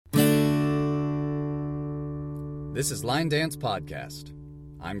This is Line Dance Podcast.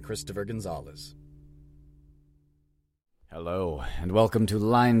 I'm Christopher Gonzalez. Hello, and welcome to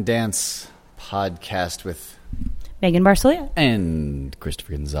Line Dance Podcast with Megan Barcelia and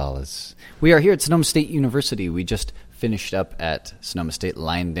Christopher Gonzalez. We are here at Sonoma State University. We just finished up at Sonoma State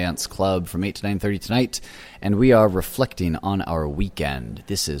Line Dance Club from 8 to 9:30 tonight, and we are reflecting on our weekend.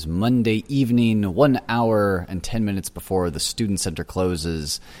 This is Monday evening, 1 hour and 10 minutes before the Student Center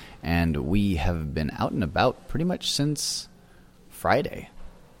closes, and we have been out and about pretty much since Friday.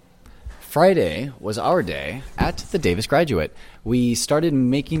 Friday was our day at the Davis Graduate. We started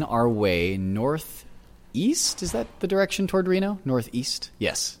making our way northeast. Is that the direction toward Reno? Northeast?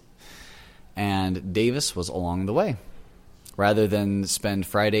 Yes. And Davis was along the way. Rather than spend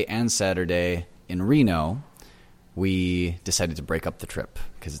Friday and Saturday in Reno, we decided to break up the trip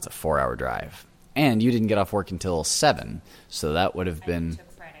because it's a 4-hour drive. And you didn't get off work until 7, so that would have been...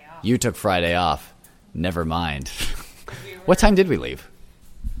 You took Friday off. Never mind. What time did we leave?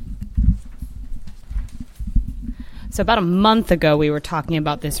 So about a month ago, we were talking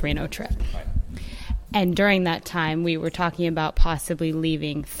about this Reno trip. Right. And during that time, we were talking about possibly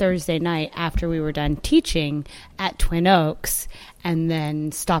leaving Thursday night after we were done teaching at Twin Oaks and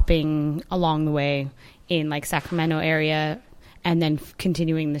then stopping along the way in like Sacramento area and then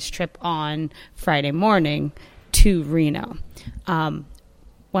continuing this trip on Friday morning to Reno.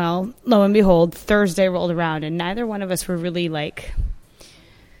 Well, lo and behold, Thursday rolled around and neither one of us were really like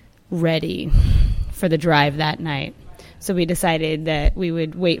ready for the drive that night. So we decided that we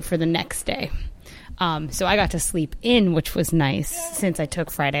would wait for the next day. So I got to sleep in, which was nice since I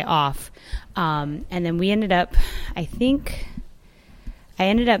took Friday off. And then we ended up, I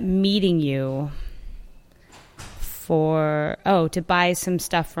ended up meeting you to buy some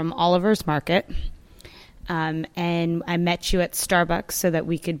stuff from Oliver's Market. And I met you at Starbucks so that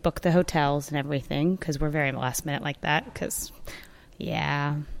we could book the hotels and everything because we're very last minute like that because,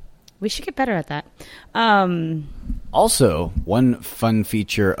 yeah, we should get better at that. Also, one fun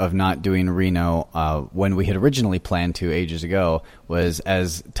feature of not doing Reno when we had originally planned to ages ago was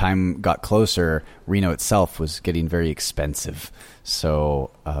as time got closer, Reno itself was getting very expensive.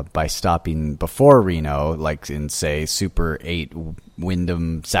 So by stopping before Reno, like in, say, Super 8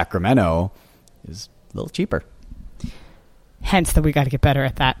 Wyndham Sacramento, is a little cheaper. Hence that we got to get better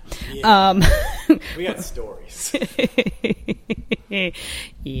at that. Yeah. We got stories.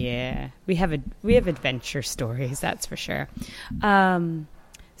 Yeah, we have adventure stories, that's for sure.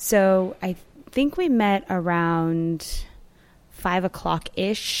 So I think we met around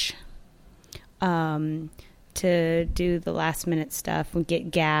 5:00-ish to do the last minute stuff and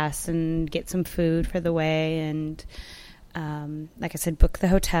get gas and get some food for the way and like I said, book the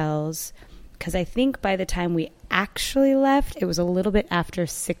hotels. Because I think by the time we actually left, it was a little bit after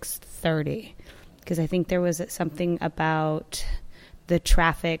 6:30. Because I think there was something about the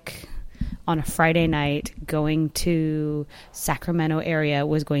traffic on a Friday night going to Sacramento area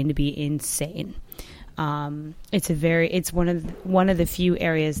was going to be insane. It's one of the few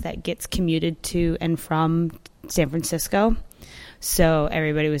areas that gets commuted to and from San Francisco. So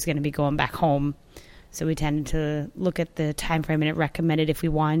everybody was going to be going back home. So we tended to look at the time frame, and it recommended if we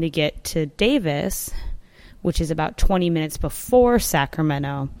wanted to get to Davis, which is about 20 minutes before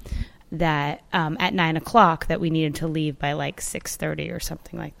Sacramento, that at 9 o'clock that we needed to leave by like 6:30 or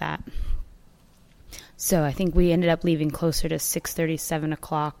something like that. So I think we ended up leaving closer to 6:30, 7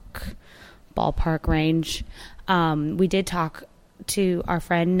 o'clock ballpark range. We did talk to our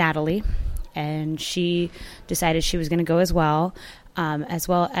friend Natalie, and she decided she was going to go as well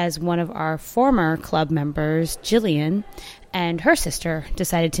as one of our former club members, Jillian, and her sister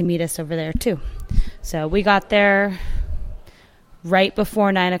decided to meet us over there too. So we got there right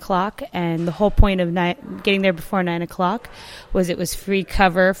before 9 o'clock, and the whole point of getting there before 9 o'clock was it was free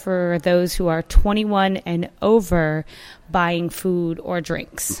cover for those who are 21 and over buying food or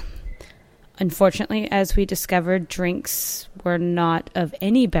drinks. Unfortunately, as we discovered, drinks were not of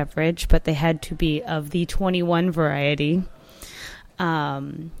any beverage, but they had to be of the 21 variety.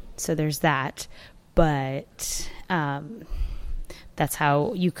 So there's that, but that's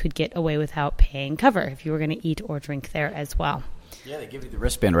how you could get away without paying cover if you were going to eat or drink there as well. Yeah, they give you the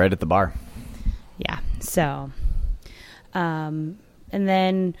wristband right at the bar. Yeah, so, and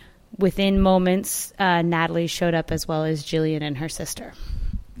then within moments, Natalie showed up as well as Jillian and her sister.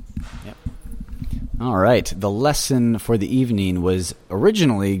 Yep. All right. The lesson for the evening was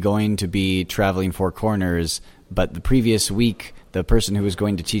originally going to be Traveling Four Corners, but the previous week, the person who was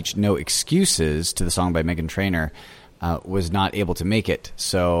going to teach No Excuses to the song by Meghan Trainor was not able to make it.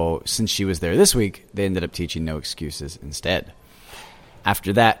 So since she was there this week, they ended up teaching No Excuses instead.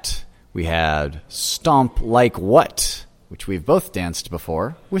 After that, We had Stomp Like What, which we've both danced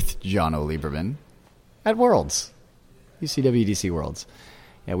before with John O'Lieberman at Worlds, UCWDC Worlds.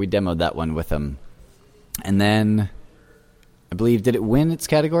 Yeah, we demoed that one with him. And then, I believe, did it win its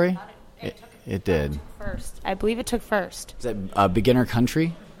category? It did. First. I believe it took first. Is that Beginner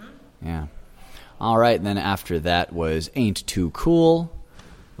Country? Mm-hmm. Yeah. All right, and then after that was Ain't Too Cool,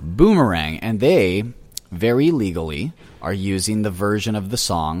 Boomerang, and they, very legally, are using the version of the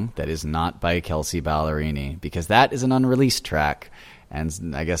song that is not by Kelsey Ballerini, because that is an unreleased track,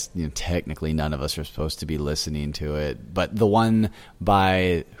 and I guess technically none of us are supposed to be listening to it, but the one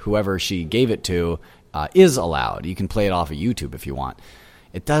by whoever she gave it to is allowed. You can play it off of YouTube if you want.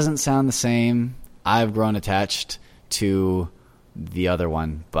 It doesn't sound the same. I've grown attached to the other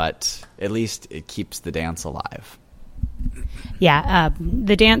one, but at least it keeps the dance alive. Yeah,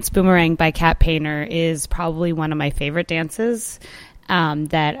 the dance Boomerang by Kat Painter is probably one of my favorite dances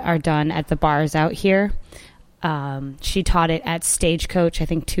that are done at the bars out here. She taught it at Stagecoach, I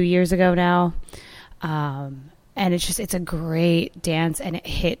think 2 years ago now. And it's a great dance, and it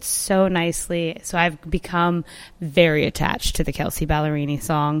hits so nicely. So I've become very attached to the Kelsey Ballerini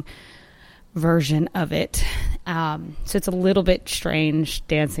song version of it. So it's a little bit strange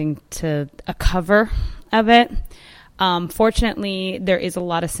dancing to a cover of it. Fortunately, there is a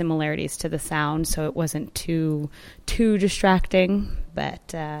lot of similarities to the sound, so it wasn't too distracting.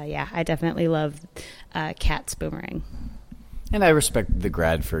 But yeah, I definitely love Kat's Boomerang. And I respect the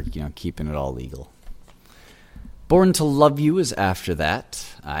grad for keeping it all legal. Born to Love You is after that.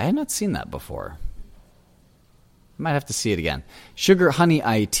 I had not seen that before. Might have to see it again. Sugar Honey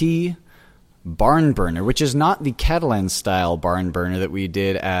IT, Barn Burner, which is not the Catalan-style Barn Burner that we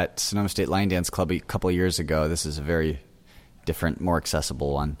did at Sonoma State Line Dance Club a couple of years ago. This is a very different, more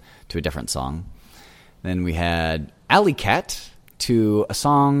accessible one to a different song. Then we had Alley Cat to a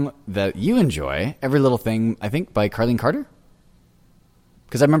song that you enjoy, Every Little Thing, I think, by Carlene Carter?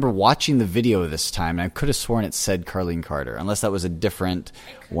 Because I remember watching the video this time, and I could have sworn it said Carlene Carter, unless that was a different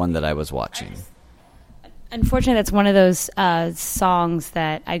one that I was watching. Unfortunately, that's one of those songs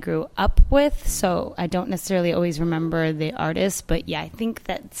that I grew up with, so I don't necessarily always remember the artist, but yeah, I think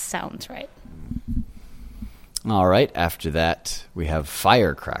that sounds right. All right, after that, we have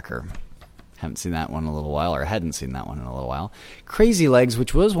Firecracker. Haven't seen that one in a little while, or hadn't seen that one in a little while. Crazy Legs,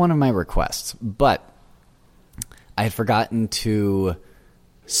 which was one of my requests, but I had forgotten to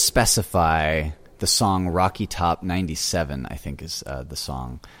specify the song Rocky Top 97, I think is the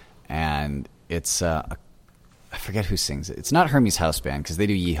song. And it's, I forget who sings it. It's not Hermes House Band, because they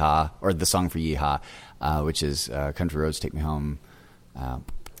do Yeehaw, or the song for Yeehaw, which is Country Roads Take Me Home.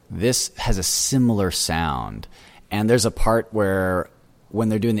 This has a similar sound. And there's a part where when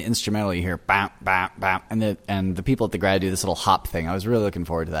they're doing the instrumental, you hear bam, bam, bam, and the people at the grad do this little hop thing. I was really looking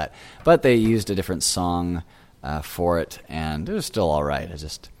forward to that. But they used a different song for it, and it was still all right.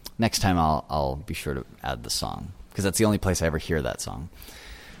 Next time I'll be sure to add the song, because that's the only place I ever hear that song.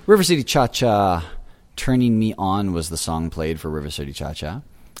 River City Cha-Cha, Turning Me On was the song played for River City Cha-Cha.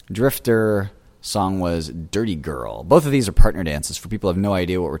 Drifter song was Dirty Girl. Both of these are partner dances. For people who have no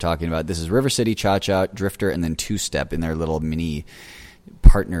idea what we're talking about, this is River City Cha-Cha, Drifter, and then Two Step in their little mini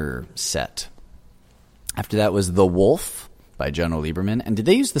partner set. After that was The Wolf by John O'Lieberman. And did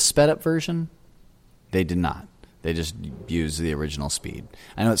they use the sped up version? They did not. They just used the original speed.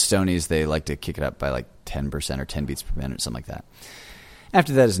 I know at Stoney's they like to kick it up by like 10% or 10 beats per minute, something like that.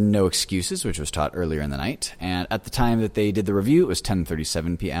 After that is No Excuses, which was taught earlier in the night. And at the time that they did the review, it was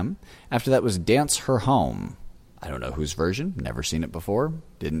 10:37 p.m. After that was Dance Her Home. I don't know whose version. Never seen it before.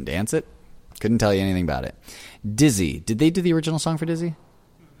 Didn't dance it. Couldn't tell you anything about it. Dizzy. Did they do the original song for Dizzy?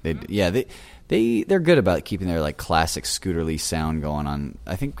 They're good about keeping their like classic Scooter Lee sound going on.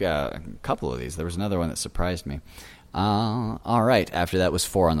 I think a couple of these. There was another one that surprised me. All right. After that was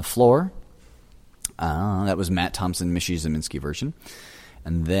Four on the Floor. That was Matt Thompson, Mishi Zeminski version.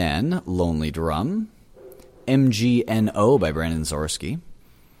 And then Lonely Drum, MGNO by Brandon Zorski.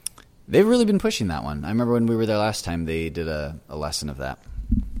 They've really been pushing that one. I remember when we were there last time, they did a lesson of that.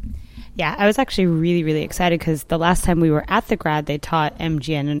 Yeah, I was actually really, really excited because the last time we were at the grad, they taught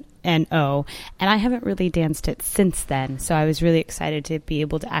MGNO, and I haven't really danced it since then. So I was really excited to be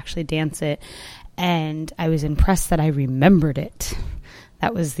able to actually dance it, and I was impressed that I remembered it.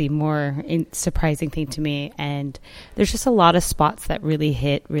 That was the more surprising thing to me. And there's just a lot of spots that really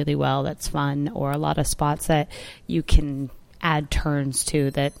hit really well that's fun, or a lot of spots that you can add turns to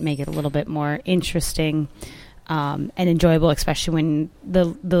that make it a little bit more interesting and enjoyable, especially when the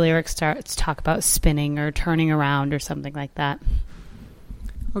lyrics starts talk about spinning or turning around or something like that.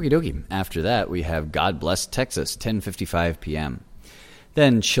 Okie dokie. After that, we have God Bless Texas, 10:55 p.m.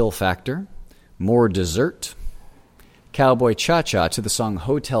 Then Chill Factor, More Dessert, Cowboy Cha-Cha to the song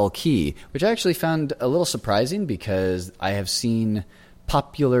Hotel Key, which I actually found a little surprising because I have seen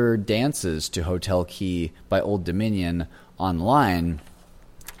popular dances to Hotel Key by Old Dominion online.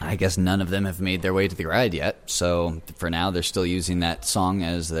 I guess none of them have made their way to the ride yet, so for now they're still using that song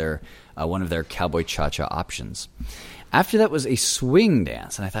as their one of their Cowboy Cha-Cha options. After that was a swing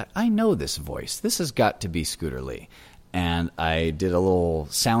dance, and I thought, I know this voice. This has got to be Scooter Lee. And I did a little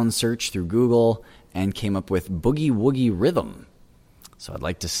sound search through Google and came up with Boogie Woogie Rhythm. So I'd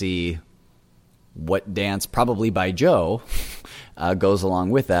like to see what dance, probably by Joe, goes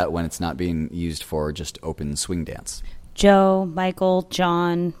along with that when it's not being used for just open swing dance. Joe, Michael,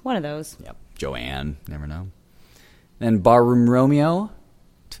 John, one of those. Yep, Joanne, never know. Then Barroom Romeo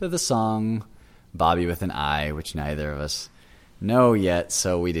to the song Bobby with an I, which neither of us know yet,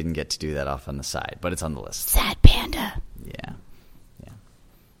 so we didn't get to do that off on the side, but it's on the list. Sad Panda. Yeah.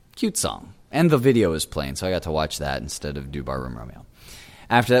 Cute song. And the video is playing, so I got to watch that instead of do Barroom Romeo.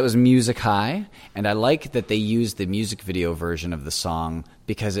 After that was Music High, and I like that they used the music video version of the song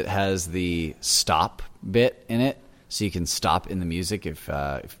because it has the stop bit in it, so you can stop in the music if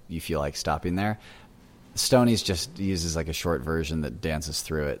you feel like stopping there. Stoney's just uses like a short version that dances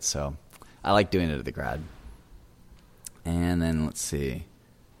through it, so I like doing it at the grad. And then let's see.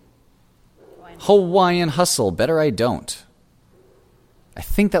 Hawaiian Hustle, Better I Don't. I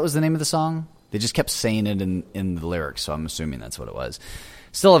think that was the name of the song. They just kept saying it in the lyrics, so I'm assuming that's what it was.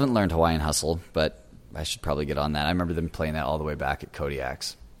 Still haven't learned Hawaiian Hustle, but I should probably get on that. I remember them playing that all the way back at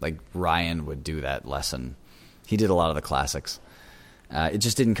Kodiak's. Like, Ryan would do that lesson. He did a lot of the classics. It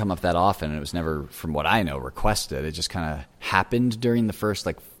just didn't come up that often, and it was never, from what I know, requested. It just kind of happened during the first,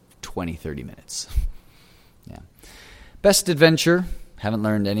 20, 30 minutes. Yeah. Best Adventure. Haven't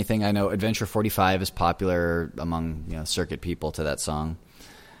learned anything. I know Adventure 45 is popular among circuit people to that song.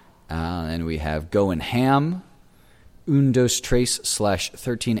 And we have Goin' Ham, Un Dos Tres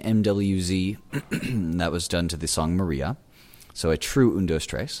 /13MWZ. That was done to the song Maria. So a true Un Dos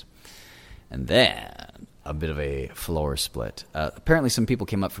Tres. And then a bit of a floor split. Apparently some people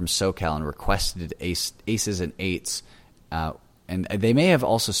came up from SoCal and requested aces and eights. And they may have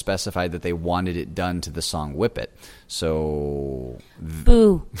also specified that they wanted it done to the song Whip It. So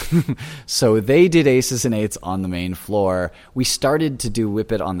Boo. So they did aces and eights on the main floor. We started to do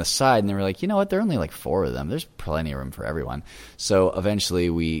Whip It on the side, and they were like, you know what, there are only 4 of them. There's plenty of room for everyone. So eventually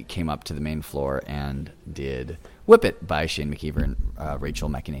we came up to the main floor and did Whip It by Shane McKeever and Rachel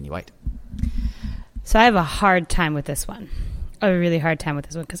McEnany White. So I have a hard time with this one. A really hard time with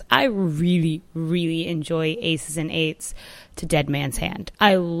this one because I really, really enjoy aces and eights to Dead Man's Hand.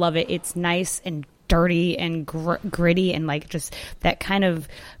 I love it. It's nice and dirty and gritty and just that kind of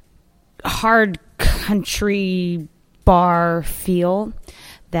hard country bar feel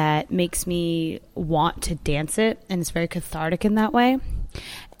that makes me want to dance it, and it's very cathartic in that way.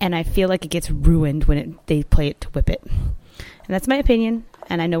 And I feel like it gets ruined when they play it to Whip It. And that's my opinion,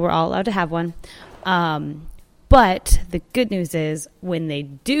 and I know we're all allowed to have one. But the good news is when they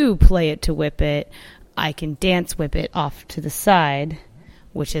do play it to Whip It, I can dance Whip It off to the side,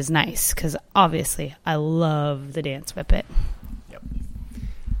 which is nice because obviously I love the dance Whip It. Yep.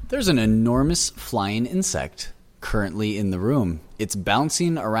 There's an enormous flying insect currently in the room. It's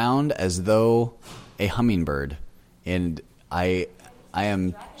bouncing around as though a hummingbird, and I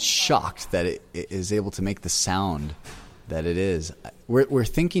am shocked that it is able to make the sound that it is. We're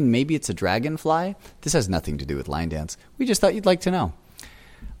thinking maybe it's a dragonfly. This has nothing to do with line dance. We just thought you'd like to know.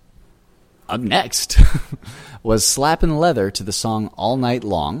 Up next was Slappin' Leather to the song All Night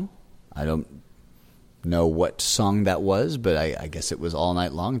Long. I don't know what song that was, but I guess it was All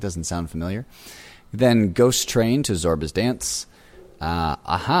Night Long. It doesn't sound familiar. Then Ghost Train to Zorba's Dance.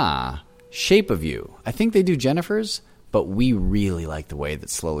 Aha, Shape of You. I think they do Jennifer's, but we really like the way that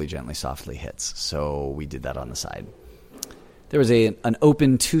Slowly, Gently, Softly hits, so we did that on the side. There was an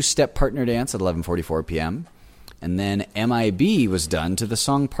open 2-step partner dance at 11:44 p.m., and then MIB was done to the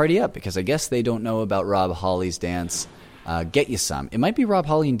song Party Up, because I guess they don't know about Rob Hawley's dance, Get You Some. It might be Rob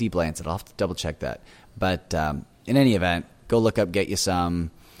Hawley and Deep Lancet. I'll have to double-check that. But in any event, go look up Get You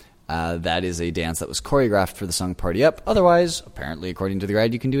Some. That is a dance that was choreographed for the song Party Up. Otherwise, apparently, according to the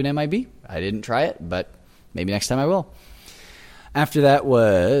guide, you can do an MIB. I didn't try it, but maybe next time I will. After that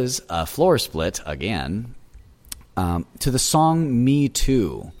was a floor split again to the song Me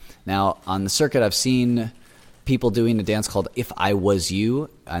Too. Now, on the circuit, I've seen people doing a dance called If I Was You,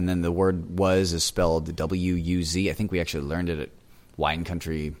 and then the word was is spelled W-U-Z. I think we actually learned it at Wine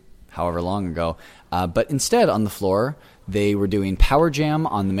Country however long ago. But instead, on the floor, they were doing Power Jam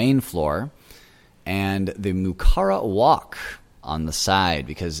on the main floor and the Mukara Walk on the side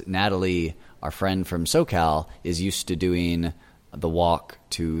because Natalie, our friend from SoCal, is used to doing the walk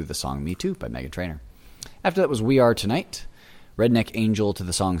to the song Me Too by Meghan Trainor. After that was We Are Tonight, Redneck Angel to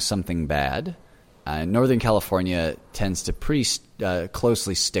the song Something Bad. Northern California tends to pretty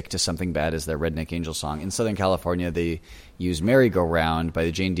closely stick to Something Bad as their Redneck Angel song. In Southern California, they use Merry Go Round by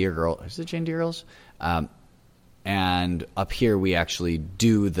the Jane Deere Girls. Is it Jane Deere Girls? And up here, we actually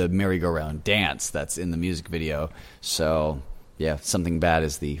do the merry-go-round dance that's in the music video. So, yeah, Something Bad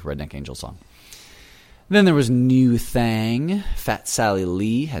is the Redneck Angel song. Then there was New Thang, Fat Sally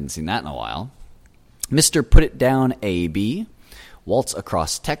Lee, hadn't seen that in a while. Mr. Put It Down A.B., Waltz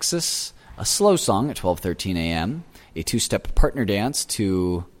Across Texas, a slow song at 12:13 a.m., a two-step partner dance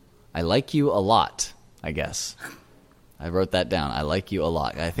to I Like You a Lot, I guess. I wrote that down. I like you a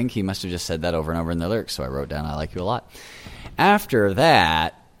lot. I think he must have just said that over and over in the lyrics, so I wrote down I like you a lot. After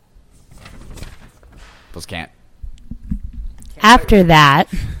that, After that,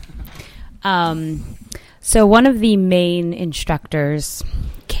 so one of the main instructors,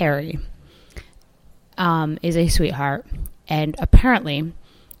 Carrie, is a sweetheart, and apparently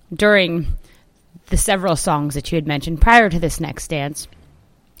during the several songs that you had mentioned prior to this next dance,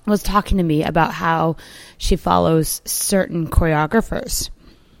 was talking to me about how she follows certain choreographers.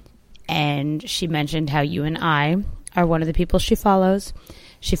 And she mentioned how you and I are one of the people she follows.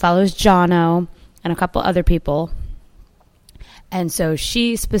 She follows Jono and a couple other people. And so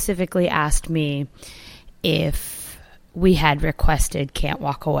she specifically asked me if we had requested Can't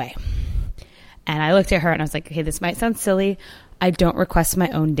Walk Away. And I looked at her and I was like, okay, this might sound silly. I don't request my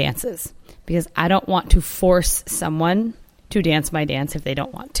own dances because I don't want to force someone to dance my dance if they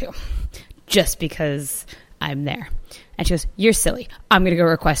don't want to, just because I'm there. And she goes, you're silly. I'm going to go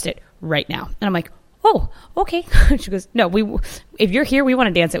request it right now. And I'm like, oh, okay. She goes, no, if you're here, we want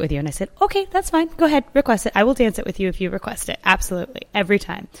to dance it with you. And I said, okay, that's fine. Go ahead, request it. I will dance it with you if you request it. Absolutely. Every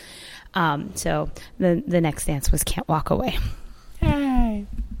time. So the next dance was Can't Walk Away. Hey.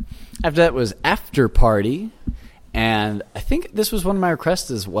 After that was After Party. And I think this was one of my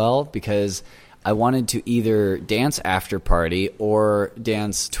requests as well because I wanted to either dance After Party or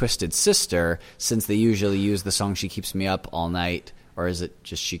dance Twisted Sister, since they usually use the song She Keeps Me Up All Night, or is it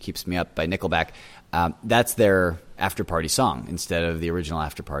just She Keeps Me Up by Nickelback? That's their After Party song instead of the original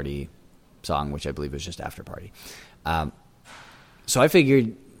After Party song, which I believe was just After Party. So I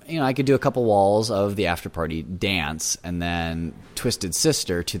figured, I could do a couple walls of the After Party dance and then Twisted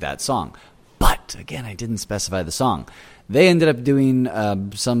Sister to that song. But, again, I didn't specify the song. They ended up doing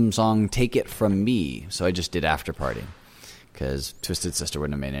some song, Take It From Me, so I just did After Party, because Twisted Sister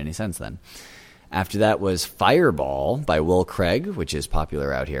wouldn't have made any sense then. After that was Fireball by Will Craig, which is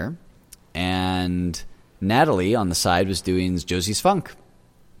popular out here, and Natalie on the side was doing Josie's Funk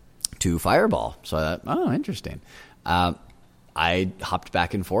to Fireball, so I thought, oh, interesting. I hopped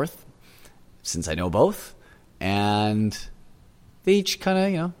back and forth, since I know both, and they each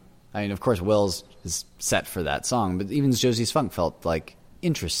kind of, of course, Will's is set for that song, but even Josie's Funk felt like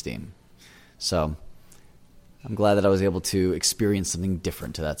interesting. So I'm glad that I was able to experience something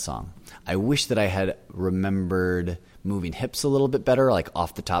different to that song. I wish that I had remembered moving hips a little bit better, like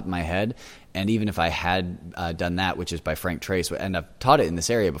off the top of my head. And even if I had done that, which is by Frank Trace, and I've taught it in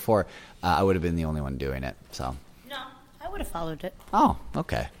this area before, I would have been the only one doing it. So no, I would have followed it. Oh,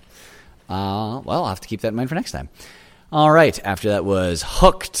 okay. Well, I'll have to keep that in mind for next time. All right, after that was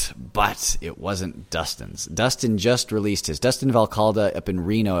Hooked, but it wasn't Dustin's. Dustin just released his. Dustin Valcalda up in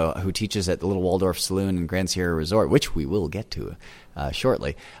Reno, who teaches at the Little Waldorf Saloon and Grand Sierra Resort, which we will get to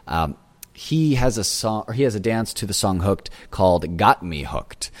shortly. He has a song, or he has a dance to the song Hooked called Got Me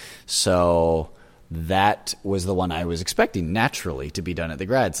Hooked. So that was the one I was expecting naturally to be done at the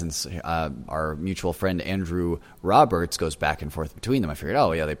grad, since our mutual friend Andrew Roberts goes back and forth between them. I figured,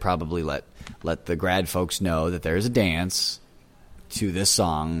 oh yeah, they probably let the grad folks know that there's a dance to this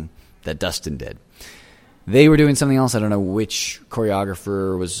song that Dustin did. They were doing something else. I don't know which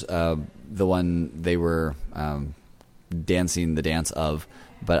choreographer was the one they were dancing the dance of,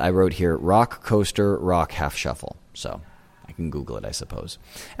 but I wrote here Rock Coaster Rock Half Shuffle. So I can Google it, I suppose.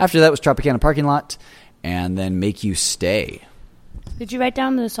 After that was Tropicana Parking Lot, and then Make You Stay. Did you write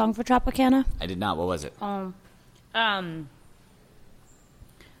down the song for Tropicana? I did not. What was it?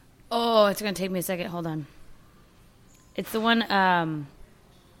 Oh, it's going to take me a second. Hold on. It's the one,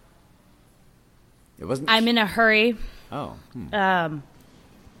 It wasn't... I'm in a hurry. Oh.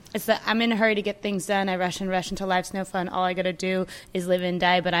 It's the I'm in a hurry to get things done. I rush and rush until life's no fun. All I got to do is live and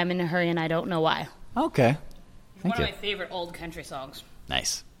die, but I'm in a hurry and I don't know why. Okay. One of my favorite old country songs.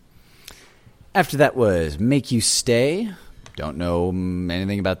 Nice. After that was Make You Stay. Don't know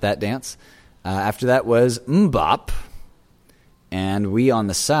anything about that dance. After that was Mbop. And we on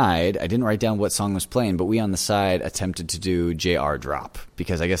the side, I didn't write down what song was playing, but we on the side attempted to do JR Drop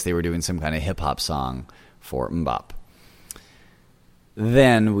because I guess they were doing some kind of hip-hop song for Mbop.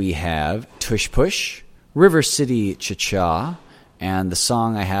 Then we have Tush Push, River City Cha-Cha, and the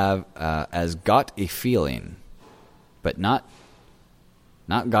song I have as Got a Feeling, but not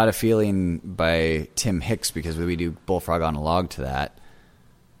Got a Feeling by Tim Hicks because we do Bullfrog on a Log to that.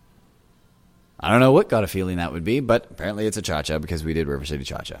 I don't know what Got a Feeling that would be, but apparently it's a cha-cha because we did River City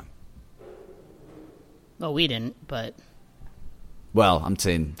Cha-Cha. Well, we didn't, but... Well, I'm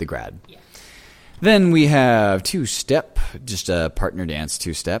saying the grad. Yeah. Then we have Two Step, just a partner dance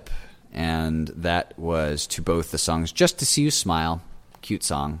two-step, and that was to both the songs Just to See You Smile, cute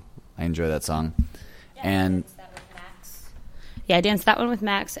song. I enjoy that song. Yeah, and I danced that with Max. Yeah, I danced that one with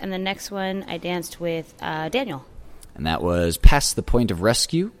Max, and the next one I danced with Daniel. And that was Past the Point of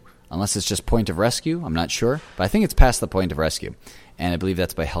Rescue. Unless it's just Point of Rescue, I'm not sure. But I think it's Past the Point of Rescue. And I believe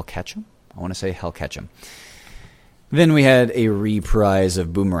that's by Hell Ketchum. I want to say Hell Ketchum. Then we had a reprise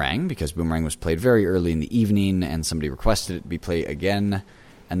of Boomerang, because Boomerang was played very early in the evening, and somebody requested it be played again.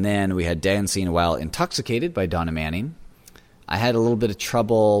 And then we had Dancing While Intoxicated by Donna Manning. I had a little bit of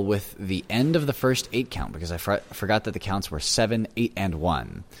trouble with the end of the first 8 count, because I forgot that the counts were 7, 8, and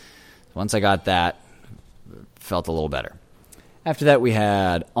 1. Once I got that, felt a little better. After that, we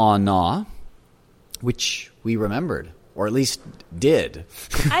had Aw Naw, which we remembered, or at least did.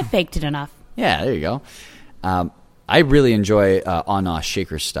 I faked it enough. Yeah, there you go. I really enjoy Aw Naw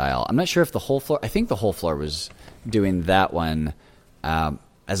Shaker style. I'm not sure if the whole floor... I think the whole floor was doing that one,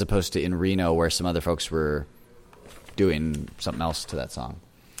 as opposed to in Reno, where some other folks were doing something else to that song.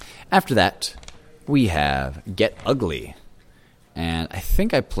 After that, we have Get Ugly, and I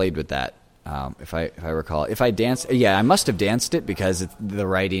think I played with that. If I recall, if I danced, yeah, I must have danced it because the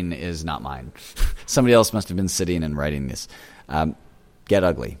writing is not mine. Somebody else must have been sitting and writing this. Get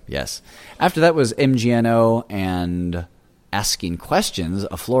Ugly, yes. After that was MGNO and Asking Questions,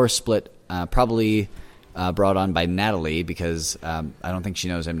 a floor split probably brought on by Natalie because I don't think she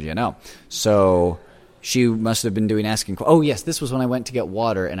knows MGNO. So she must have been doing Asking Questions. Oh, yes, this was when I went to get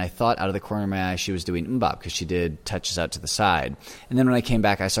water, and I thought out of the corner of my eye she was doing Mbop because she did touches out to the side. And then when I came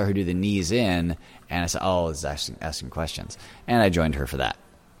back, I saw her do the knees in, and I said, oh, it's asking Questions. And I joined her for that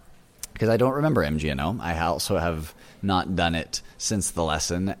because I don't remember MGNO. I also have not done it since the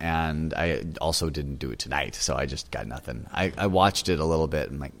lesson, and I also didn't do it tonight, so I just got nothing. I watched it a little bit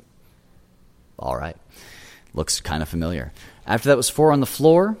and like, all right, looks kind of familiar. After that was 4 on the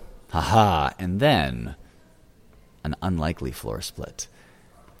Floor. Haha, and then an unlikely floor split.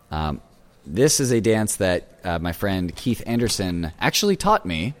 This is a dance that my friend Keith Anderson actually taught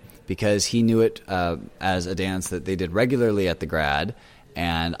me because he knew it as a dance that they did regularly at the grad,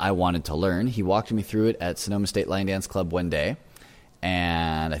 and I wanted to learn. He walked me through it at Sonoma State Line Dance Club one day,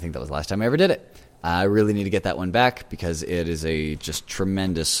 and I think that was the last time I ever did it. I really need to get that one back because it is a just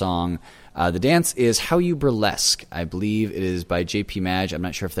tremendous song. The dance is How You Burlesque. I believe it is by J.P. Madge. I'm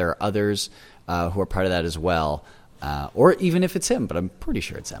not sure if there are others who are part of that as well, or even if it's him, but I'm pretty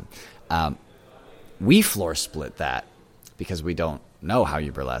sure it's him. We floor split that because we don't know How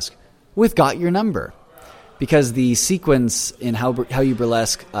You Burlesque with Got Your Number. Because the sequence in How You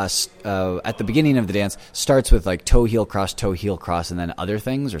Burlesque at the beginning of the dance starts with like toe, heel, cross, and then other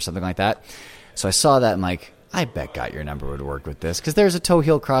things or something like that. So I saw that and like, I bet Got Your Number would work with this because there's a toe,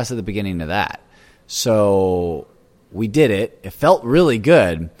 heel, cross at the beginning of that. So we did it. It felt really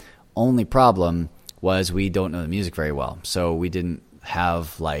good. Only problem was we don't know the music very well. So we didn't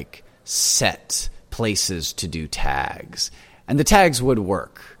have like set places to do tags. And the tags would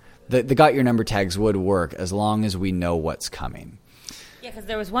work. The Got Your Number tags would work as long as we know what's coming. Yeah, because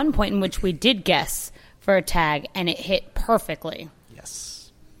there was one point in which we did guess for a tag, and it hit perfectly.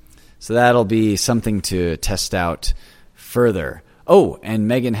 Yes. So that'll be something to test out further. Oh, and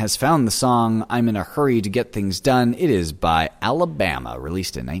Megan has found the song I'm in a Hurry to Get Things Done. It is by Alabama,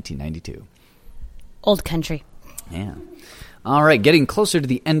 released in 1992. Old country. Yeah. All right, getting closer to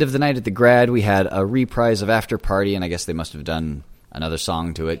the end of the night at the grad, we had a reprise of After Party, and I guess they must have done another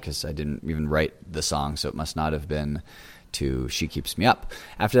song to it because I didn't even write the song, so it must not have been to She Keeps Me Up.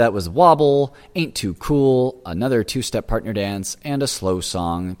 After that was Wobble, Ain't Too Cool, another two-step partner dance, and a slow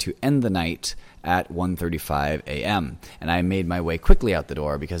song to end the night at 1:35 a.m. And I made my way quickly out the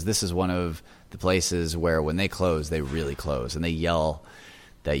door because this is one of the places where when they close, they really close, and they yell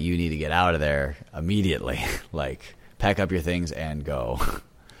that you need to get out of there immediately, like pack up your things and go.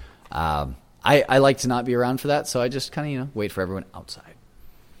 I like to not be around for that, so I just kind of, wait for everyone outside.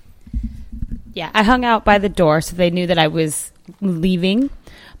 Yeah, I hung out by the door so they knew that I was leaving,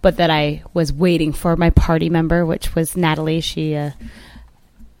 but that I was waiting for my party member, which was Natalie. She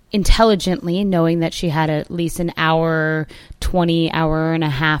intelligently, knowing that she had at least an hour, 20 hour and a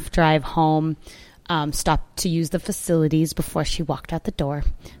half drive home, stopped to use the facilities before she walked out the door.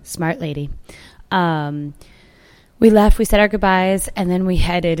 Smart lady. We left, we said our goodbyes, and then we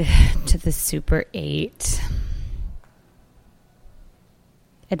headed to the Super 8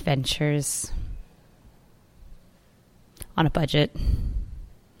 adventures on a budget.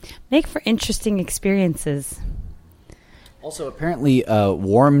 Make for interesting experiences. Also, apparently,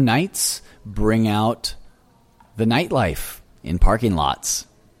 warm nights bring out the nightlife in parking lots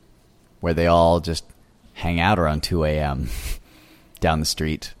where they all just hang out around 2 a.m. down the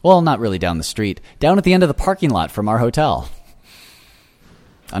street. Well, not really down the street. Down at the end of the parking lot from our hotel.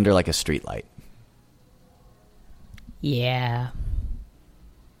 Under like a street light. Yeah.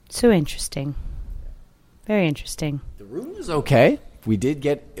 So interesting. Very interesting. The room was okay. We did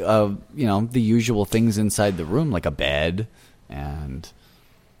get, the usual things inside the room, like a bed and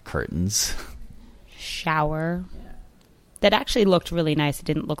curtains. Shower. Yeah. That actually looked really nice. It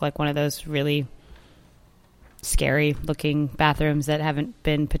didn't look like one of those really scary looking bathrooms that haven't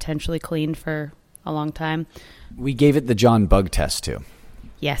been potentially cleaned for a long time. We gave it the John Bug test too.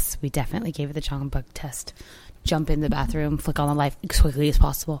 Yes, we definitely gave it the John Bug test. Jump in the bathroom, flick on the light as quickly as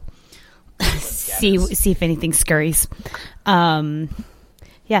possible. see if anything scurries. Yeah,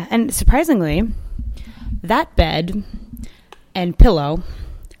 and surprisingly, that bed and pillow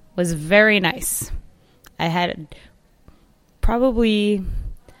was very nice. I had probably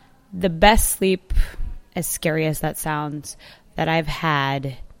the best sleep, as scary as that sounds, that I've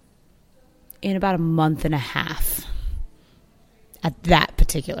had in about a month and a half at that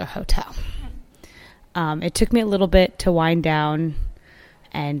particular hotel. It took me a little bit to wind down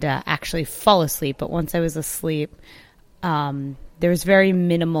and actually fall asleep, but once I was asleep, there was very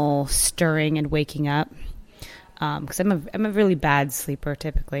minimal stirring and waking up, because I'm a really bad sleeper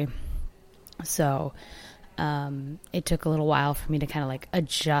typically. So it took a little while for me to kind of like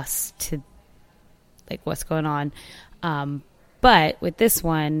adjust to like what's going on. But with this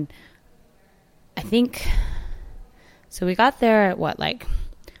one, I think, so we got there at what, like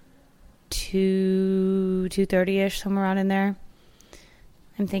 2:30ish, somewhere around in there.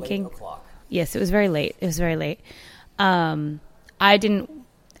 I'm thinking. Late o'clock. Yes, it was very late. I didn't,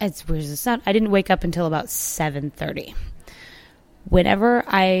 as weird as it sounds, I didn't wake up until about 7:30. Whenever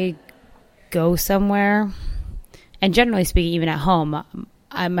I go somewhere, and generally speaking, even at home,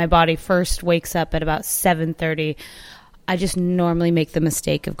 my body first wakes up at about 7:30. I just normally make the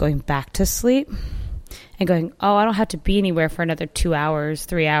mistake of going back to sleep and going, oh, I don't have to be anywhere for another 2 hours,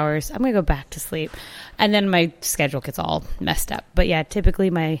 3 hours. I'm going to go back to sleep. And then my schedule gets all messed up. But yeah, typically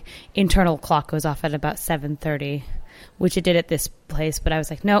my internal clock goes off at about 7:30, which it did at this place. But I was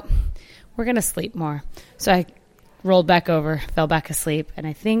like, nope, we're going to sleep more. So I rolled back over, fell back asleep. And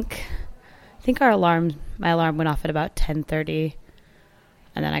I think my alarm went off at about 10:30.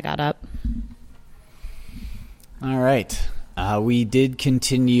 And then I got up. All right. We did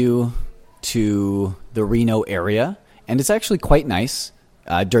continue to the Reno area, and it's actually quite nice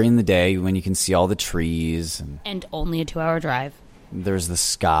during the day when you can see all the trees. And only a 2-hour drive. There's the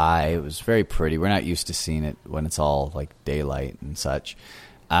sky. It was very pretty. We're not used to seeing it when it's all like daylight and such.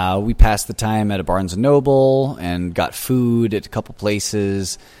 We passed the time at a Barnes & Noble and got food at a couple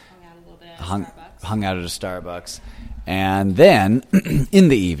places. Hung out a little bit at Starbucks. Hung out at a Starbucks. And then, in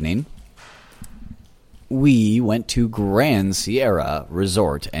the evening, we went to Grand Sierra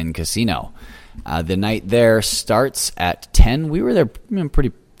Resort and Casino. The night there starts at 10. We were there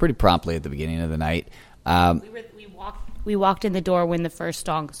pretty promptly at the beginning of the night. We walked in the door when the first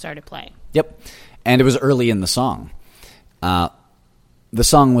song started playing. Yep, and it was early in the song. The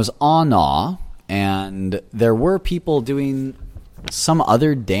song was Aw-Naw, and there were people doing some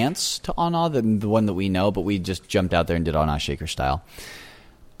other dance to Aw-Naw than the one that we know, but we just jumped out there and did Aw-Naw Shaker style.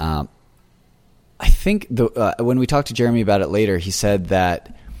 I think when we talked to Jeremy about it later, he said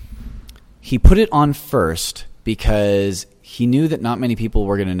that he put it on first because he knew that not many people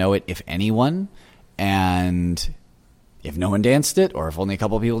were going to know it, if anyone, and if no one danced it, or if only a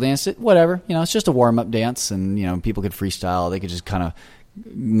couple of people danced it, whatever. It's just a warm-up dance, and people could freestyle. They could just kind of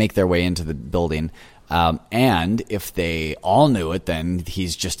make their way into the building. And if they all knew it, then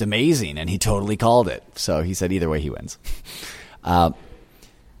he's just amazing, and he totally called it. So he said either way he wins.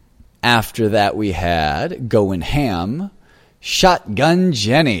 After that, we had Goin' Ham, Shotgun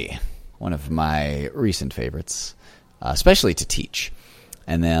Jenny, one of my recent favorites, especially to teach.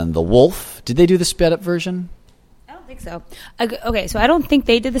 And then The Wolf. Did they do the sped up version? I don't think so. Okay, so I don't think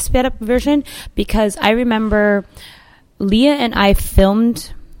they did the sped up version because I remember Leah and I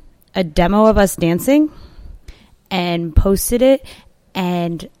filmed a demo of us dancing and posted it,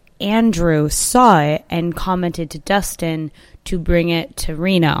 and Andrew saw it and commented to Dustin to bring it to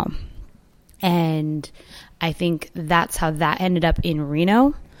Reno. And I think that's how that ended up in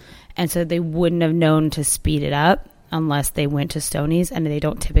Reno. And so they wouldn't have known to speed it up unless they went to Stoney's, and they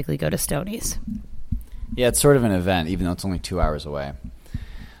don't typically go to Stoney's. Yeah, it's sort of an event, even though it's only 2 hours away.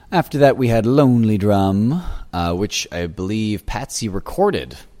 After that, we had Lonely Drum, which I believe Patsy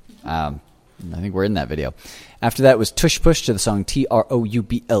recorded. I think we're in that video. After that was Tush Push to the song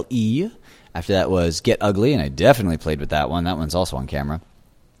Trouble. After that was Get Ugly, and I definitely played with that one. That one's also on camera.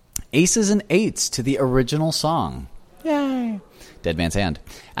 Aces and Eights to the original song. Yay! Dead Man's Hand.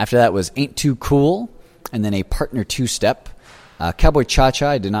 After that was Ain't Too Cool, and then a partner two-step. Cowboy Cha-Cha,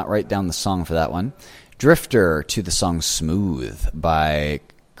 I did not write down the song for that one. Drifter to the song Smooth by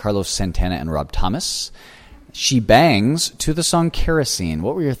Carlos Santana and Rob Thomas. She Bangs to the song Kerosene.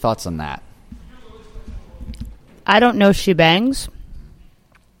 What were your thoughts on that? I don't know She Bangs.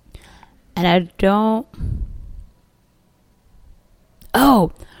 And I don't...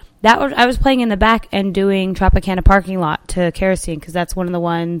 Oh, I was playing in the back and doing Tropicana Parking Lot to Kerosene because that's one of the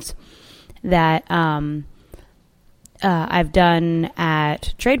ones that I've done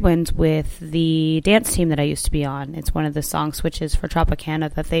at Tradewinds with the dance team that I used to be on. It's one of the song switches for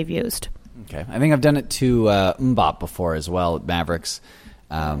Tropicana that they've used. Okay. I think I've done it to Mbop before as well at Mavericks.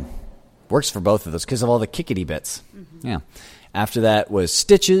 Works for both of those because of all the kickity bits. Mm-hmm. Yeah. After that was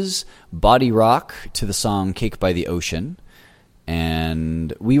Stitches, Body Rock to the song Cake by the Ocean.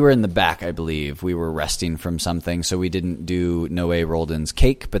 And we were in the back, I believe. We were resting from something, so we didn't do Noe Roldan's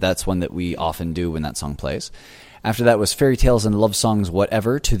Cake, but that's one that we often do when that song plays. After that was Fairy Tales and Love Songs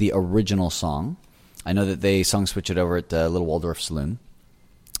Whatever to the original song. I know that they song switch it over at the Little Waldorf Saloon.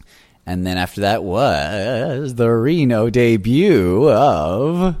 And then after that was the Reno debut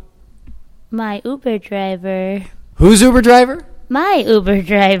of... My Uber driver. Who's Uber driver? My Uber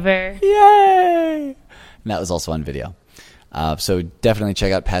driver. Yay! And that was also on video. So definitely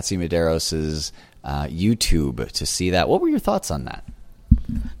check out Patsy Medeiros' YouTube to see that. What were your thoughts on that?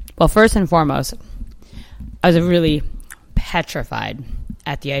 Well, first and foremost, I was really petrified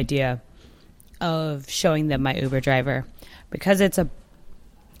at the idea of showing them my Uber driver because it's a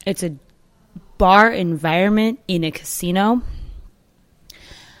bar environment in a casino.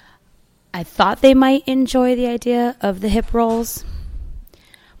 I thought they might enjoy the idea of the hip rolls,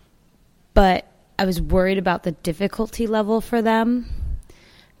 but I was worried about the difficulty level for them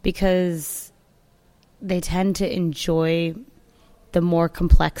because they tend to enjoy the more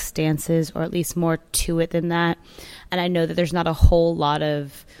complex dances, or at least more to it than that. And I know that there's not a whole lot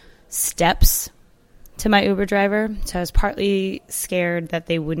of steps to my Uber driver, so I was partly scared that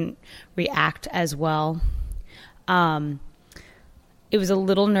they wouldn't react as well. It was a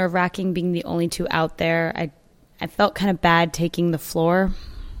little nerve-wracking being the only two out there. I felt kind of bad taking the floor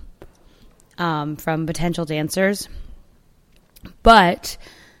from potential dancers, but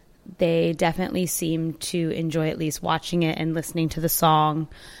they definitely seemed to enjoy at least watching it and listening to the song.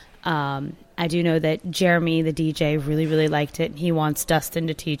 I do know that Jeremy, the DJ, really, really liked it. He wants Dustin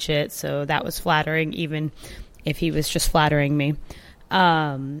to teach it, so that was flattering, even if he was just flattering me.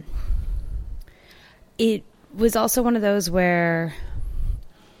 It was also one of those where,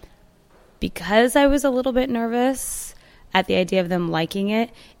 because I was a little bit nervous at the idea of them liking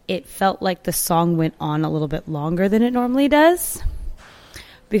it, it felt like the song went on a little bit longer than it normally does,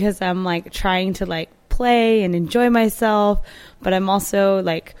 because I'm like trying to like play and enjoy myself, but I'm also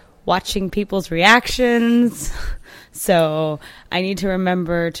like watching people's reactions. So I need to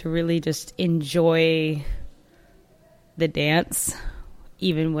remember to really just enjoy the dance,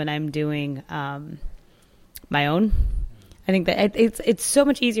 even when I'm doing my own. I think that it's so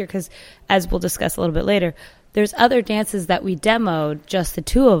much easier because, as we'll discuss a little bit later, there's other dances that we demoed, just the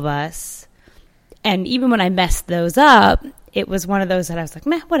two of us. And even when I messed those up, it was one of those that I was like,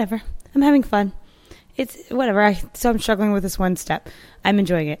 meh, whatever. I'm having fun. It's whatever. So I'm struggling with this one step. I'm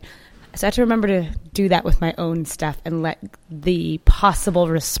enjoying it. So I have to remember to do that with my own stuff and let the possible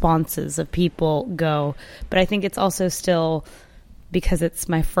responses of people go. But I think it's also still, because it's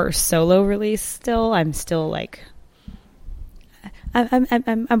my first solo release still, I'm still like...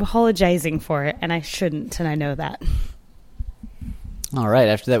 I'm apologizing for it, and I shouldn't, and I know that. All right,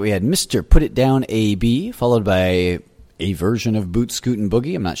 after that we had Mr. Put It Down AB, followed by a version of Boot Scootin'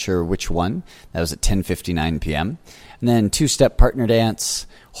 Boogie. I'm not sure which one. That was at 10:59 p.m. And then Two-Step Partner Dance,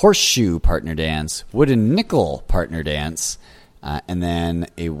 Horseshoe Partner Dance, Wooden Nickel Partner Dance, and then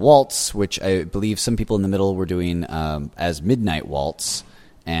a waltz, which I believe some people in the middle were doing as midnight waltz,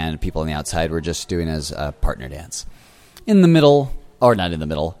 and people on the outside were just doing as partner dance. In the middle, or not in the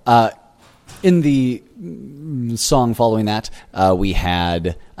middle, in the song following that, we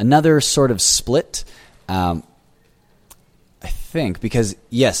had another sort of split, I think, because,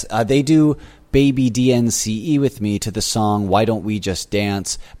 yes, they do Baby DNCE with me to the song Why Don't We Just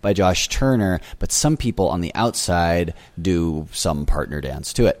Dance by Josh Turner, but some people on the outside do some partner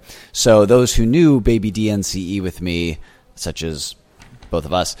dance to it. So those who knew Baby DNCE with me, such as both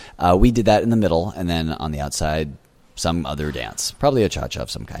of us, we did that in the middle, and then on the outside, some other dance, probably a cha-cha of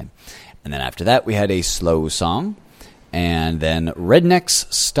some kind. And then after that, we had a slow song, and then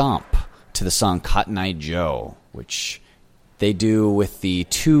Rednecks Stomp to the song Cotton Eye Joe, which they do with the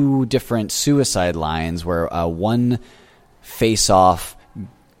two different suicide lines where one face-off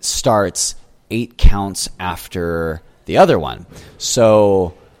starts 8 counts after the other one.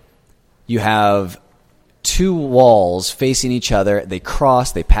 So you have 2 walls facing each other, they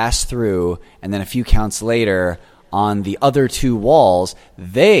cross, they pass through, and then a few counts later, on the other 2 walls,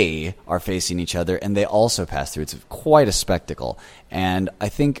 they are facing each other, and they also pass through. It's quite a spectacle. And I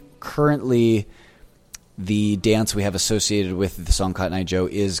think currently the dance we have associated with the song Cotton Eye Joe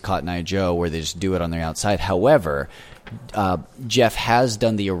is Cotton Eye Joe, where they just do it on their outside. However, Jeff has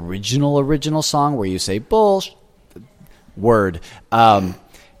done the original song where you say, bullsh, word,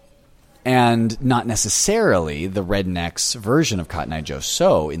 and not necessarily the Rednecks version of Cotton Eye Joe.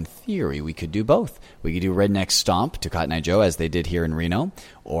 So, in theory, we could do both. We could do Redneck Stomp to Cotton Eye Joe, as they did here in Reno,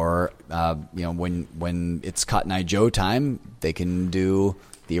 or when it's Cotton Eye Joe time, they can do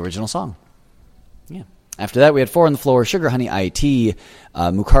the original song. Yeah. After that, we had 4 on the Floor, Sugar Honey IT,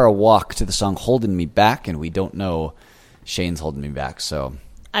 Mukara Walk to the song Holding Me Back, and we don't know Shane's Holding Me Back, so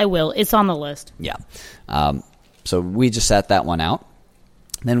I will. It's on the list. Yeah. So we just sat that one out.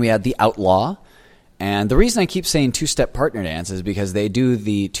 Then we had The Outlaw, and the reason I keep saying 2-step partner dance is because they do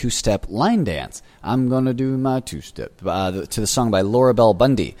the 2-step line dance. I'm gonna do my 2-step to the song by Laura Bell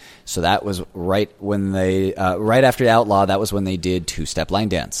Bundy. So that was right after The Outlaw. That was when they did 2-step line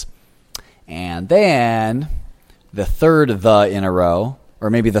dance, and then the third in a row,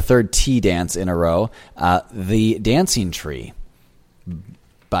 or maybe the third T dance in a row, The Dancing Tree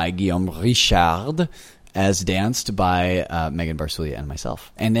by Guillaume Richard, as danced by Megan Barsulia and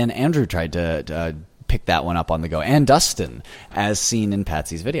myself. And then Andrew tried to pick that one up on the go, and Dustin, as seen in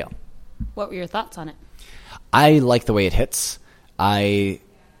Patsy's video. What were your thoughts on it? I like the way it hits. I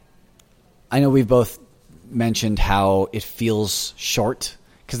know we've both mentioned how it feels short,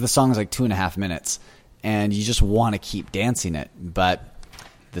 because the song is like 2.5 minutes, and you just want to keep dancing it, but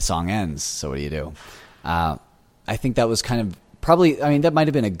the song ends, so what do you do? I think that was kind of probably, I mean, that might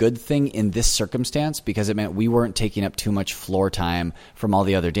have been a good thing in this circumstance, because it meant we weren't taking up too much floor time from all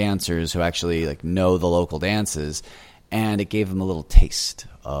the other dancers who actually know the local dances, and it gave them a little taste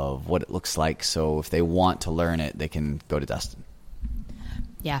of what it looks like. So if they want to learn it, they can go to Dustin.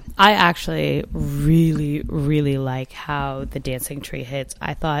 Yeah, I actually really, really like how the Dancing Tree hits.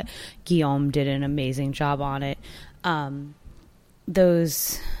 I thought Guillaume did an amazing job on it.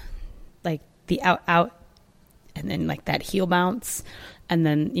 Those, the out, and then that heel bounce, and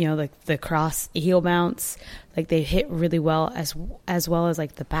then the cross heel bounce, they hit really well, as well as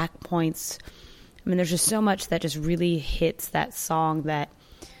the back points. I mean, there's just so much that just really hits that song that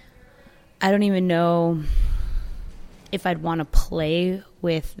I don't even know if I'd want to play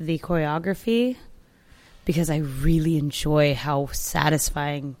with the choreography, because I really enjoy how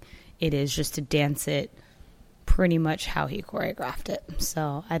satisfying it is just to dance it pretty much how he choreographed it.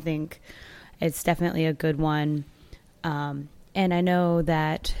 So I think it's definitely a good one. And I know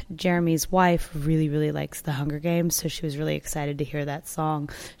that Jeremy's wife really, really likes the Hunger Games, so she was really excited to hear that song.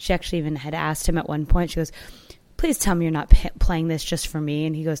 She actually even had asked him at one point, she goes, please tell me you're not playing this just for me.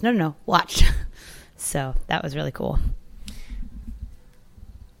 And he goes, no, watch. So that was really cool.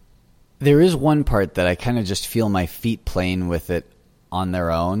 There is one part that I kind of just feel my feet playing with it on their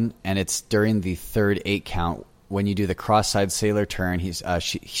own, and it's during the third 8 count when you do the cross-side sailor turn.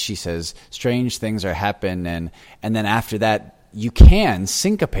 She says, strange things are happening, and then after that, you can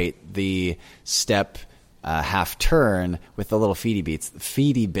syncopate the step half turn with the little feedy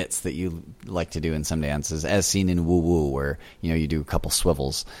bits that you like to do in some dances, as seen in Woo Woo, where you do a couple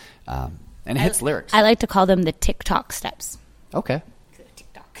swivels, and it hits lyrics. I like to call them the TikTok steps. Okay.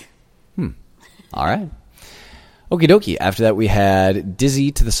 TikTok. All right. Okie dokie. After that, we had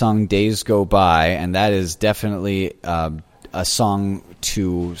Dizzy to the song Days Go By, and that is definitely a song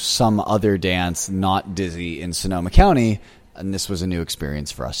to some other dance, not Dizzy, in Sonoma County, and this was a new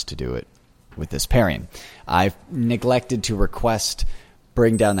experience for us to do it with this pairing. I've neglected to request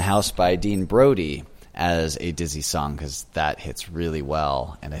Bring Down the House by Dean Brody as a Dizzy song because that hits really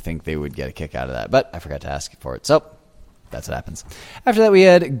well, and I think they would get a kick out of that. But I forgot to ask for it, so that's what happens. After that, we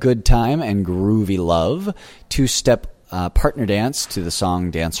had Good Time and Groovy Love, two-step partner dance to the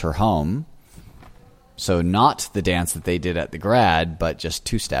song Dance Her Home. So not the dance that they did at the grad, but just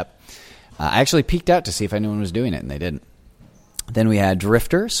two-step. I actually peeked out to see if anyone was doing it, and they didn't. Then we had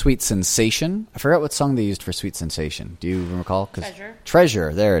Drifter, Sweet Sensation. I forgot what song they used for Sweet Sensation. Do you recall?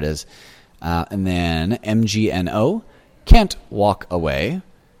 Treasure, there it is. And then MGNO, Can't Walk Away.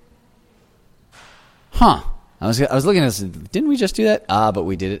 Huh. I was looking at this. Didn't we just do that? But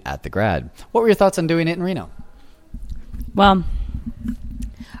we did it at the grad. What were your thoughts on doing it in Reno? Well,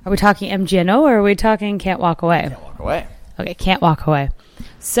 are we talking MGNO or are we talking Can't Walk Away? Can't Walk Away. Okay, Can't Walk Away.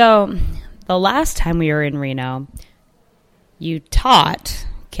 So the last time we were in Reno, you taught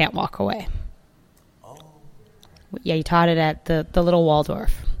Can't Walk Away. Oh. Yeah, you taught it at the Little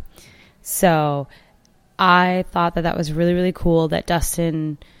Waldorf. So I thought that was really, really cool that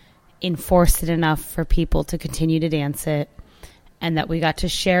Dustin enforced it enough for people to continue to dance it, and that we got to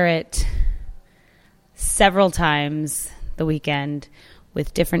share it several times the weekend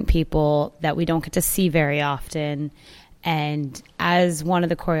with different people that we don't get to see very often. And as one of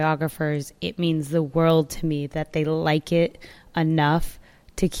the choreographers, it means the world to me that they like it enough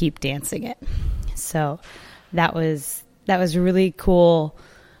to keep dancing it. So that was really cool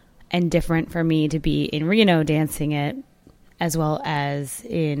and different for me to be in Reno dancing it, as well as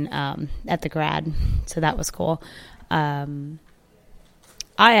in at the grad. So that was cool. I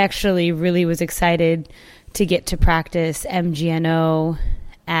actually really was excited to get to practice MGNO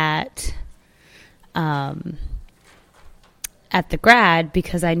at the grad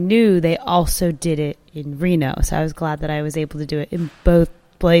because I knew they also did it in Reno. So I was glad that I was able to do it in both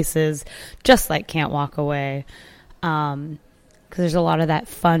places, just like Can't Walk Away. Because there's a lot of that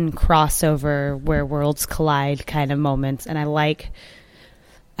fun crossover where worlds collide kind of moments. And I like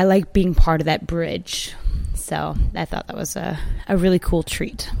being part of that bridge. So I thought that was a really cool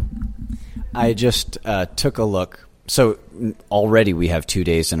treat. I just took a look. So already we have 2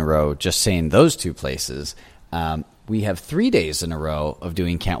 days in a row, just saying those two places. We have 3 days in a row of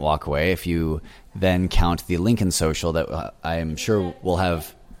doing Can't Walk Away. If you then count the Lincoln Social that I am sure we'll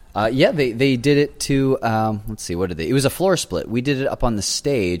have. They did it to, let's see, what did they? It was a floor split. We did it up on the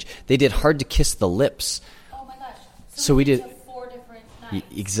stage. They did Hard to Kiss the Lips. Oh my gosh. So we did 4 different nights.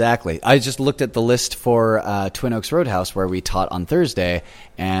 Exactly. I just looked at the list for Twin Oaks Roadhouse where we taught on Thursday,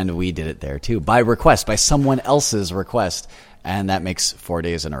 and we did it there too, by request, by someone else's request, and that makes 4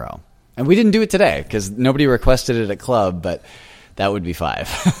 days in a row. And we didn't do it today because nobody requested it at club, but that would be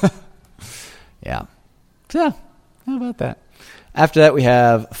 5. Yeah. So, how about that? After that, we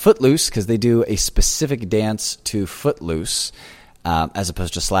have Footloose because they do a specific dance to Footloose as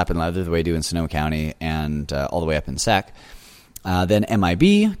opposed to Slappin' Leather the way they do in Sonoma County and all the way up in Sac. Then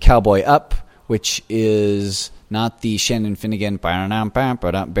MIB, Cowboy Up, which is not the Shannon Finnegan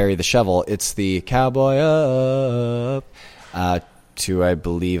Bury the Shovel. It's the Cowboy Up to, I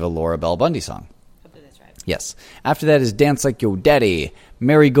believe, a Laura Bell Bundy song. That's right. Yes. After that is Dance Like Yo Daddy,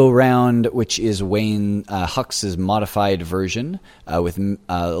 Merry-Go-Round, which is Wayne Hux's modified version with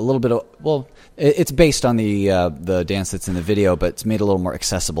a little bit of, well, it's based on the dance that's in the video, but it's made a little more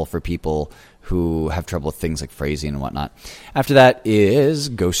accessible for people who have trouble with things like phrasing and whatnot. After that is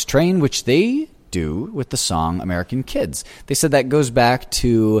Ghost Train, which they do with the song American Kids. They said that goes back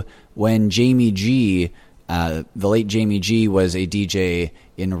to when Jamie G, the late Jamie G, was a DJ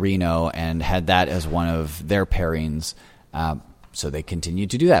in Reno and had that as one of their pairings. So they continued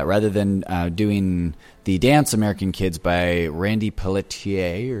to do that rather than doing the dance American Kids by Randy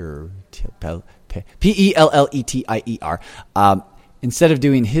Pelletier or Pelletier. Instead of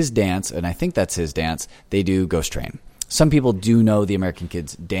doing his dance, and I think that's his dance, they do Ghost Train. Some people do know the American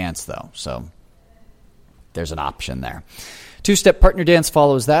Kids dance though, so there's an option there. Two-step partner dance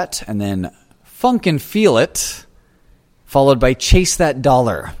follows that, and then Funk and Feel It, followed by Chase That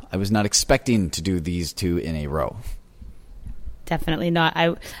Dollar. I was not expecting to do these two in a row. Definitely not.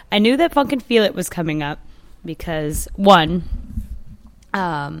 I knew that Funk and Feel It was coming up because, one,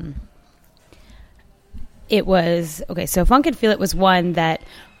 it was, okay, so Funk and Feel It was one that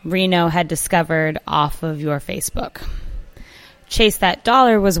Reno had discovered off of your Facebook. Chase That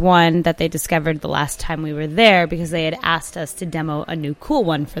Dollar was one that they discovered the last time we were there because they had asked us to demo a new cool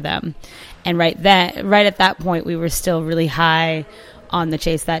one for them. And right at that point, we were still really high on the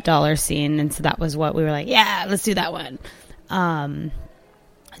Chase That Dollar scene. And so that was what we were like, yeah, let's do that one.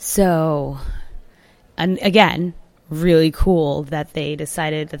 So, and again, really cool that they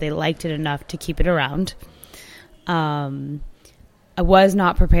decided that they liked it enough to keep it around. I was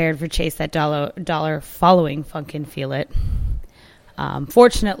not prepared for Chase That Dollar following Funkin' Feel It.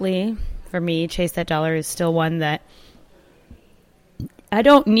 Fortunately for me, Chase That Dollar is still one that I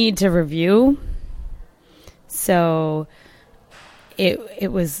don't need to review. So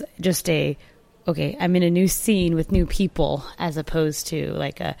it was just okay, I'm in a new scene with new people, as opposed to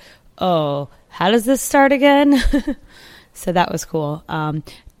like how does this start again? So that was cool.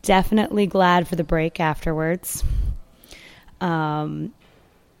 Definitely glad for the break afterwards. Yeah,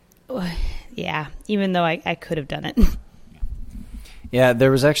 even though I could have done it. Yeah,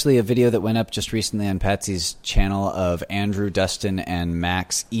 there was actually a video that went up just recently on Patsy's channel of Andrew, Dustin, and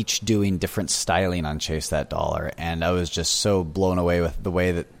Max each doing different styling on Chase That Dollar, and I was just so blown away with the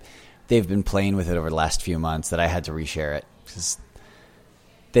way that they've been playing with it over the last few months that I had to reshare it, because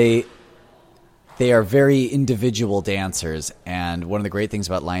they are very individual dancers, and one of the great things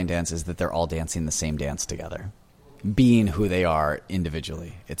about line dance is that they're all dancing the same dance together, being who they are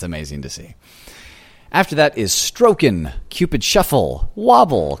individually. It's amazing to see. After that is Strokin', Cupid Shuffle,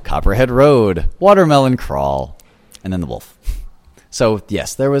 Wobble, Copperhead Road, Watermelon Crawl, and then the Wolf. So,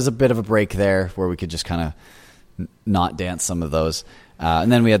 yes, there was a bit of a break there where we could just kind of not dance some of those. And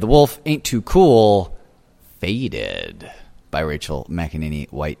then we had the Wolf, Ain't Too Cool, Faded by Rachel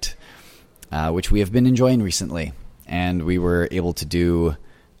McEnany White, which we have been enjoying recently. And we were able to do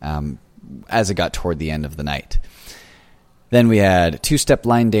as it got toward the end of the night. Then we had Two-Step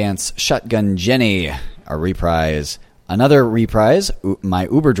Line Dance, Shotgun Jenny, a reprise. Another reprise, My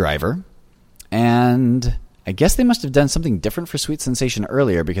Uber Driver. And I guess they must have done something different for Sweet Sensation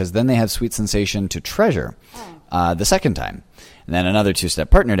earlier, because then they had Sweet Sensation to Treasure the second time. And then another two-step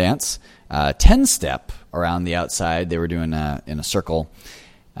partner dance, 10-step around the outside. They were doing in a circle.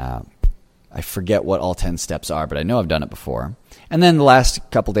 I forget what all 10 steps are, but I know I've done it before. And then the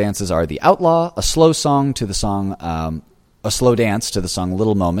last couple dances are The Outlaw, a slow song to the song... a slow dance to the song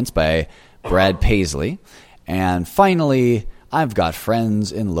Little Moments by Brad Paisley. And finally, I've Got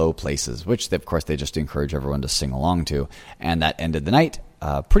Friends in Low Places, which, of course, they just encourage everyone to sing along to. And that ended the night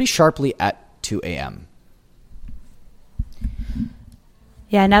pretty sharply at 2 a.m.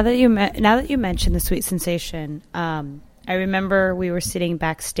 Yeah, now that you mentioned the Sweet Sensation, I remember we were sitting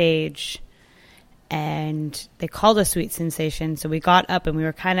backstage and they called us Sweet Sensation. So we got up and we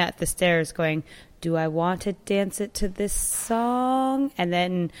were kind of at the stairs going, do I want to dance it to this song? And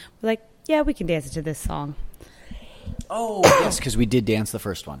then we're like, yeah, we can dance it to this song. Oh, yes, because we did dance the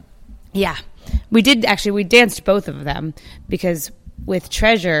first one. Yeah, we did. Actually, we danced both of them, because with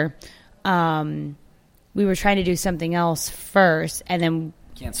Treasure, we were trying to do something else first, and then...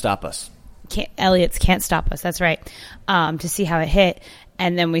 Can't Stop Us. Elliot's Can't Stop Us, that's right, to see how it hit.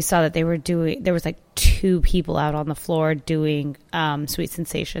 And then we saw that there was like 2 people out on the floor doing Sweet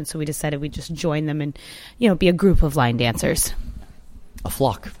Sensation. So we decided we'd just join them and, be a group of line dancers. A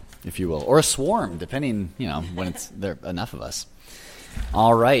flock, if you will, or a swarm, depending, when it's there enough of us.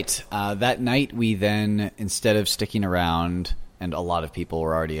 All right. That night we then, instead of sticking around, and a lot of people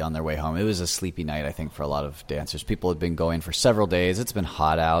were already on their way home. It was a sleepy night, I think, for a lot of dancers. People had been going for several days. It's been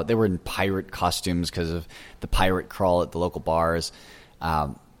hot out. They were in pirate costumes because of the pirate crawl at the local bars.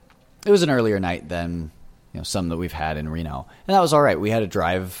 It was an earlier night than some that we've had in Reno, and that was all right. We had a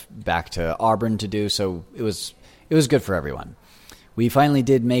drive back to Auburn to do, so it was good for everyone. We finally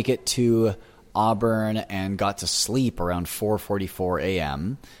did make it to Auburn and got to sleep around 4:44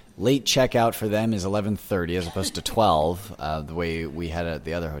 a.m. Late checkout for them is 11:30 as opposed to 12, the way we had it at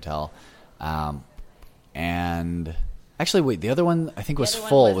the other hotel. And actually, wait, the other one I think was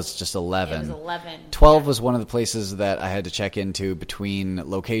full, was just 11. It was 11. 12 was one of the places that I had to check into between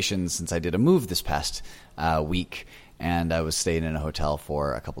locations since I did a move this past week, and I was staying in a hotel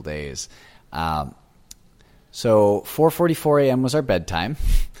for a couple days. So 4:44 a.m. was our bedtime.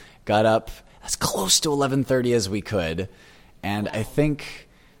 Got up as close to 11:30 as we could, and I think...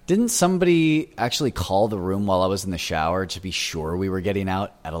 Didn't somebody actually call the room while I was in the shower to be sure we were getting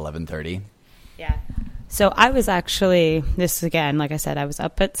out at 11:30? Yeah. So I was actually, this again, like I said, I was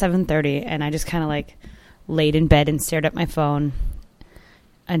up at 7:30 and I just kind of laid in bed and stared at my phone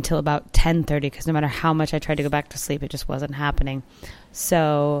until about 10:30, because no matter how much I tried to go back to sleep, it just wasn't happening.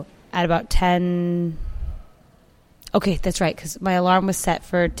 So at about 10, okay, that's right, because my alarm was set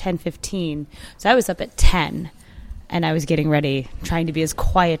for 10:15. So I was up at 10. And I was getting ready, trying to be as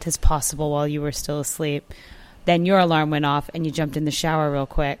quiet as possible while you were still asleep. Then your alarm went off and you jumped in the shower real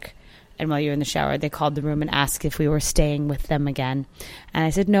quick. And while you were in the shower, they called the room and asked if we were staying with them again. And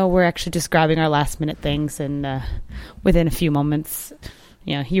I said, no, we're actually just grabbing our last minute things. And within a few moments,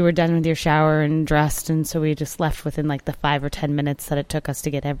 you were done with your shower and dressed, and so we just left within like the 5 or 10 minutes that it took us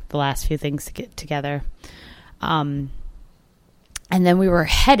to get the last few things to get together. And then we were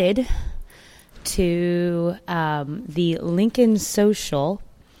headed to the Lincoln Social,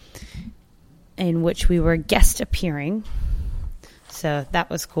 in which we were guest appearing. So that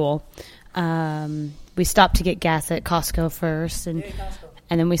was cool. We stopped to get gas at Costco first, and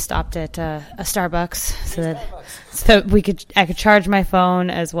then we stopped at a Starbucks so that I could charge my phone,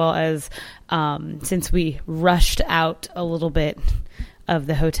 as well as since we rushed out a little bit of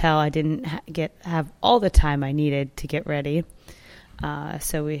the hotel, I didn't have all the time I needed to get ready.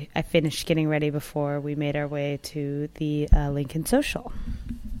 So I finished getting ready before we made our way to the Lincoln Social.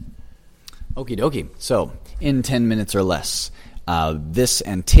 Okie dokie. So in 10 minutes or less, this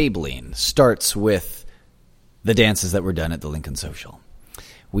and tabling starts with the dances that were done at the Lincoln Social.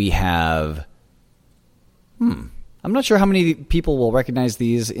 We have, I'm not sure how many people will recognize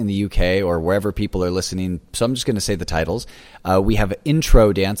these in the UK or wherever people are listening, so I'm just going to say the titles. We have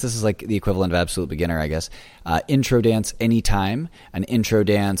Intro Dance. This is like the equivalent of Absolute Beginner, I guess. Intro Dance Anytime, an Intro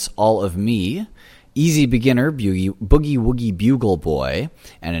Dance All of Me, Easy Beginner Boogie Woogie Bugle Boy,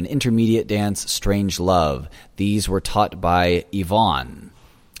 and an Intermediate Dance Strange Love. These were taught by Yvonne.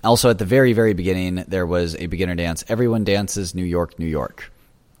 Also, at the very, very beginning, there was a beginner dance, Everyone Dances New York, New York.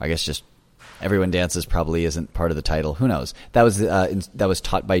 I guess just Everyone Dances probably isn't part of the title. Who knows? That was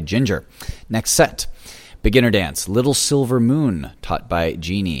taught by Ginger. Next set, beginner dance, Little Silver Moon, taught by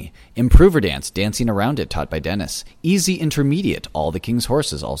Jeannie. Improver dance, Dancing Around It, taught by Dennis. Easy Intermediate, All the King's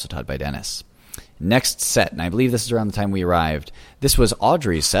Horses, also taught by Dennis. Next set, and I believe this is around the time we arrived. This was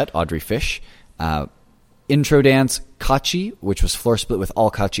Audrey's set, Audrey Fish. Intro dance, Kachi, which was floor split with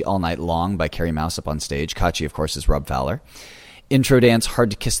All Kachi All Night Long by Carrie Mouse up on stage. Kachi, of course, is Rob Fowler. Intro dance,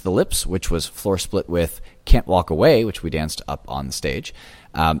 Hard to Kiss the Lips, which was floor split with Can't Walk Away, which we danced up on the stage.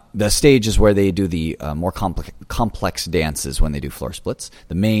 The stage is where they do the more complex dances when they do floor splits.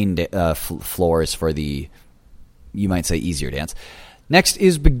 The main floor is for the, you might say, easier dance. Next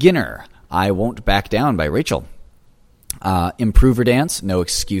is Beginner, I Won't Back Down by Rachel. Improver dance, No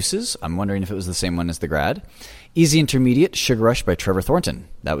Excuses. I'm wondering if it was the same one as the grad. Easy Intermediate, Sugar Rush by Trevor Thornton.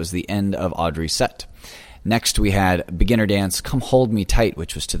 That was the end of Audrey's set. Next, we had beginner dance, Come Hold Me Tight,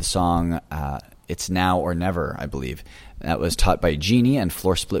 which was to the song It's Now or Never, I believe. That was taught by Jeannie and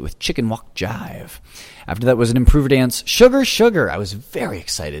floor split with Chicken Walk Jive. After that was an improver dance, Sugar Sugar. I was very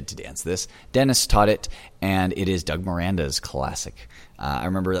excited to dance this. Dennis taught it, and it is Doug Miranda's classic. I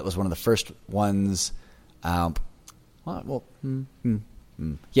remember that was one of the first ones.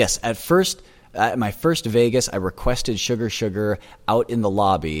 Yes, at my first Vegas, I requested Sugar Sugar out in the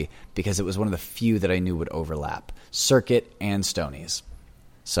lobby because it was one of the few that I knew would overlap. Circuit and Stonies.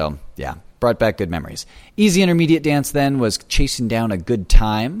 So, yeah, brought back good memories. Easy Intermediate dance then was Chasing Down a Good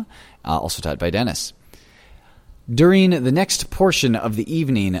Time, also taught by Dennis. During the next portion of the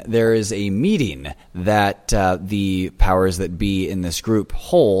evening, there is a meeting that the powers that be in this group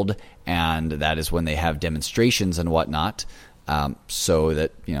hold, and that is when they have demonstrations and whatnot, so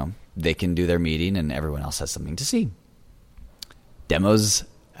that, they can do their meeting and everyone else has something to see. Demos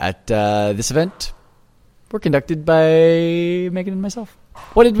at this event were conducted by Megan and myself.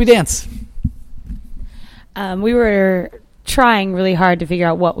 What did we dance? We were trying really hard to figure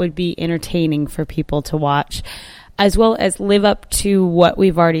out what would be entertaining for people to watch, as well as live up to what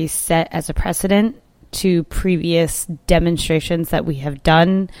we've already set as a precedent to previous demonstrations that we have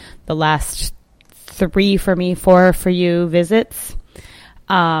done, the last 3 for me, 4 for you visits.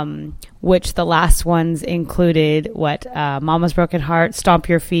 Which the last ones included Mama's Broken Heart, Stomp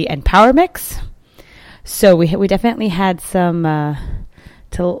Your Feet, and Power Mix. So we definitely had some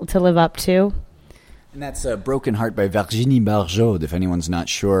to live up to. And that's Broken Heart by Virginie Barjot, if anyone's not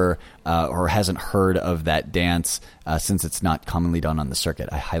sure or hasn't heard of that dance, since it's not commonly done on the circuit.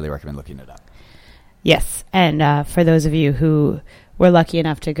 I highly recommend looking it up. Yes, and for those of you who were lucky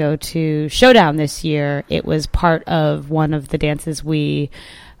enough to go to Showdown this year, it was part of one of the dances we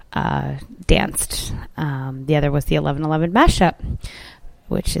danced. The other was the 11/11 mashup,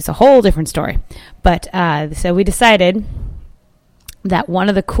 which is a whole different story. But so we decided that one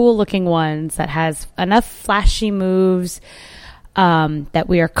of the cool looking ones that has enough flashy moves that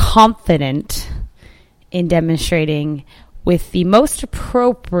we are confident in demonstrating with the most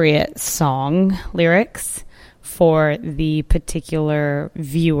appropriate song lyrics for the particular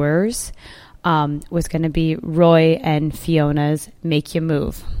viewers was going to be Roy and Fiona's Make You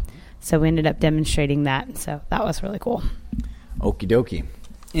Move. So we ended up demonstrating that. So that was really cool. Okie dokie.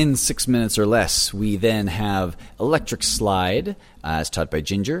 In 6 minutes or less, we then have Electric Slide, as taught by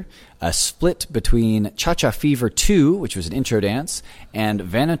Ginger, a split between Cha-Cha Fever 2, which was an intro dance, and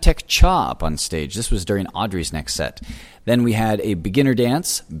Vanotech Cha up on stage. This was during Audrey's next set. Then we had a beginner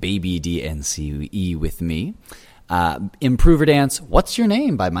dance, Baby DNCE with me, Improver dance, What's Your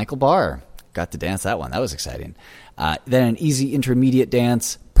Name by Michael Barr. Got to dance that one. That was exciting. Then an easy intermediate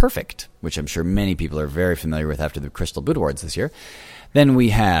dance, Perfect, which I'm sure many people are very familiar with after the Crystal Boot Awards this year. Then we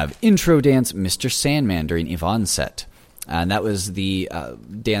have intro dance Mr. Sandman during Yvonne's set. And that was the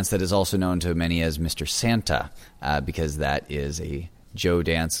dance that is also known to many as Mr. Santa, because that is a Joe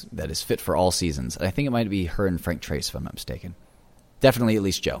dance that is fit for all seasons. I think it might be her and Frank Trace, if I'm not mistaken. Definitely at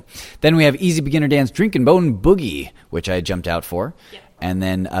least Joe. Then we have easy beginner dance Drinkin' Bone Boogie, which I jumped out for. Yep. And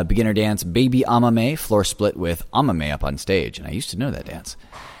then beginner dance Baby Amame, floor split with Amame up on stage. And I used to know that dance.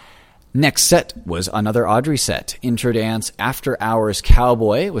 Next set was another Audrey set. Intro dance After Hours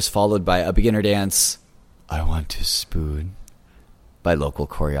Cowboy was followed by a beginner dance I Want to Spoon by local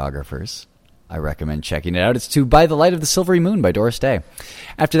choreographers. I recommend checking it out. It's to By the Light of the Silvery Moon by Doris Day.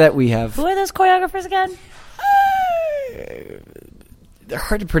 After that we have... Who are those choreographers again? They're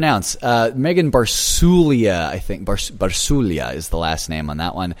hard to pronounce. Megan Barsulia, I think. Barsulia is the last name on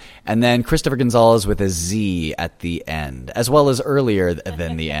that one. And then Christopher Gonzalez with a Z at the end, as well as earlier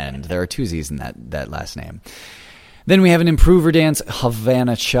than the end. There are two Z's in that last name. Then we have an improver dance,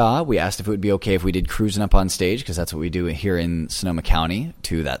 Havana Cha. We asked if it would be okay if we did Cruising Up on Stage, because that's what we do here in Sonoma County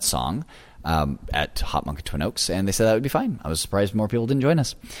to that song at Hot Monk Twin Oaks, and they said that would be fine. I was surprised more people didn't join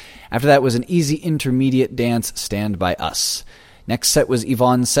us. After that was an easy intermediate dance, Stand By Us. Next set was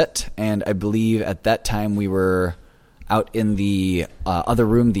Yvonne's set, and I believe at that time we were out in the other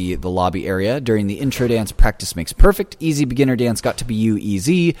room, the lobby area, during the intro dance, Practice Makes Perfect. Easy beginner dance, Got to Be You,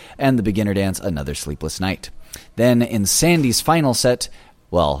 Easy, and the beginner dance, Another Sleepless Night. Then in Sandy's final set,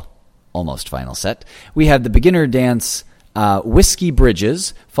 well, almost final set, we had the beginner dance, Whiskey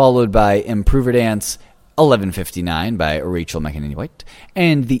Bridges, followed by improver dance, 11:59 by Rachel McEnany White,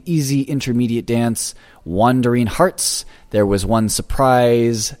 and the easy intermediate dance, Wandering Hearts. There was one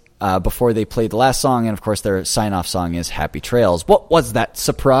surprise before they played the last song, and of course their sign-off song is Happy Trails. What was that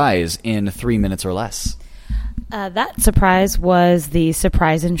surprise in 3 minutes or less? That surprise was the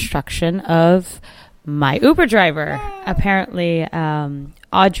surprise instruction of my Uber driver. Apparently,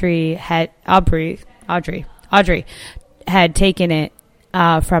 Audrey had taken it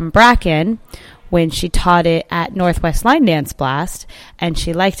from Bracken when she taught it at Northwest Line Dance Blast, and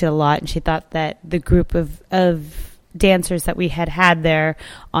she liked it a lot, and she thought that the group of dancers that we had there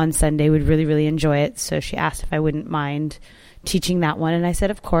on Sunday would really, really enjoy it. So she asked if I wouldn't mind teaching that one, and I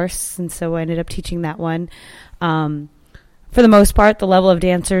said, of course. And so I ended up teaching that one. For the most part, the level of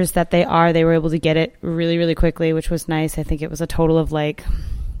dancers that they were able to get it really, really quickly, which was nice. I think it was a total of like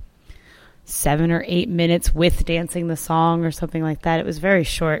 7 or 8 minutes with dancing the song or something like that. It was very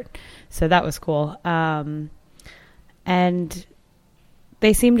short, so that was cool. And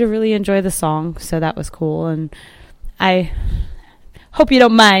they seemed to really enjoy the song, so that was cool. And I hope you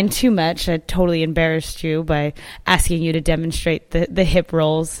don't mind too much. I totally embarrassed you by asking you to demonstrate the hip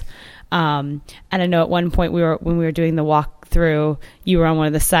rolls. And I know at one point when we were doing the walkthrough, you were on one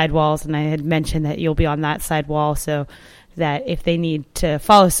of the side walls, and I had mentioned that you'll be on that side wall, so that if they need to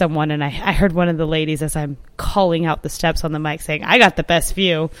follow someone, and I heard one of the ladies as I'm calling out the steps on the mic saying, I got the best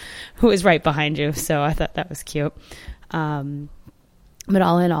view, who is right behind you. So I thought that was cute. But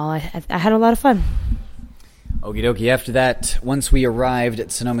all in all, I had a lot of fun. Okie dokie. After that, once we arrived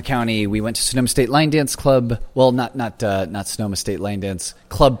at Sonoma County, we went to Sonoma State Line Dance Club. Well, not Sonoma State Line Dance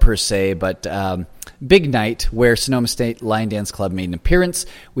Club per se, but big night where Sonoma State Line Dance Club made an appearance.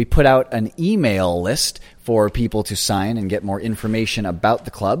 We put out an email list for people to sign and get more information about the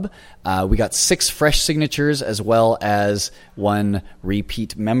club. We got 6 fresh signatures as well as 1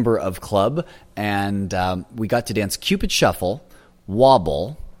 repeat member of club, and we got to dance Cupid Shuffle,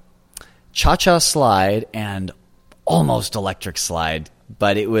 Wobble, Cha-Cha Slide, and almost Electric Slide,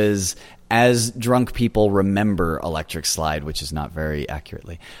 but it was as drunk people remember Electric Slide, which is not very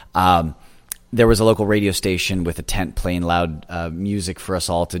accurately. There was a local radio station with a tent playing loud music for us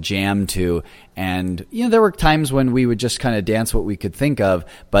all to jam to, and there were times when we would just kind of dance what we could think of,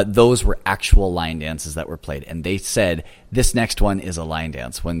 but those were actual line dances that were played, and they said this next one is a line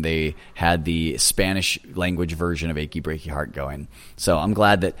dance when they had the Spanish language version of Achy Breaky Heart going. So I'm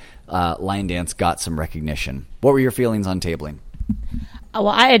glad that line dance got some recognition. What were your feelings on tabling? Well,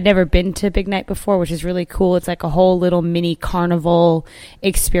 I had never been to Big Night before, which is really cool. It's like a whole little mini carnival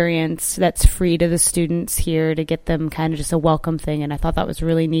experience that's free to the students here to get them kind of just a welcome thing. And I thought that was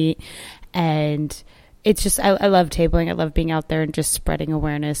really neat. And it's just, I love tabling. I love being out there and just spreading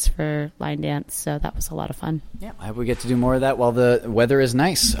awareness for line dance. So that was a lot of fun. Yeah, I hope we get to do more of that while the weather is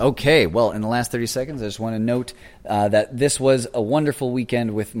nice. Okay, well, in the last 30 seconds, I just want to note that this was a wonderful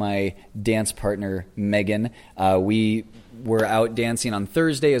weekend with my dance partner, Megan. We were out dancing on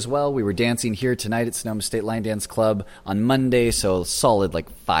Thursday as well. We were dancing here tonight at Sonoma State Line Dance Club on Monday, so solid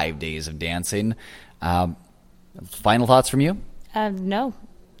 5 days of dancing. Final thoughts from you? No,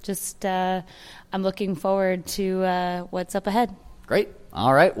 just I'm looking forward to what's up ahead. Great.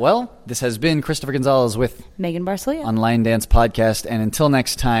 All right. Well, this has been Christopher Gonzalez with Megan Barcelia on Line Dance Podcast. And until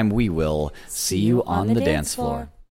next time, we will see you on the dance floor.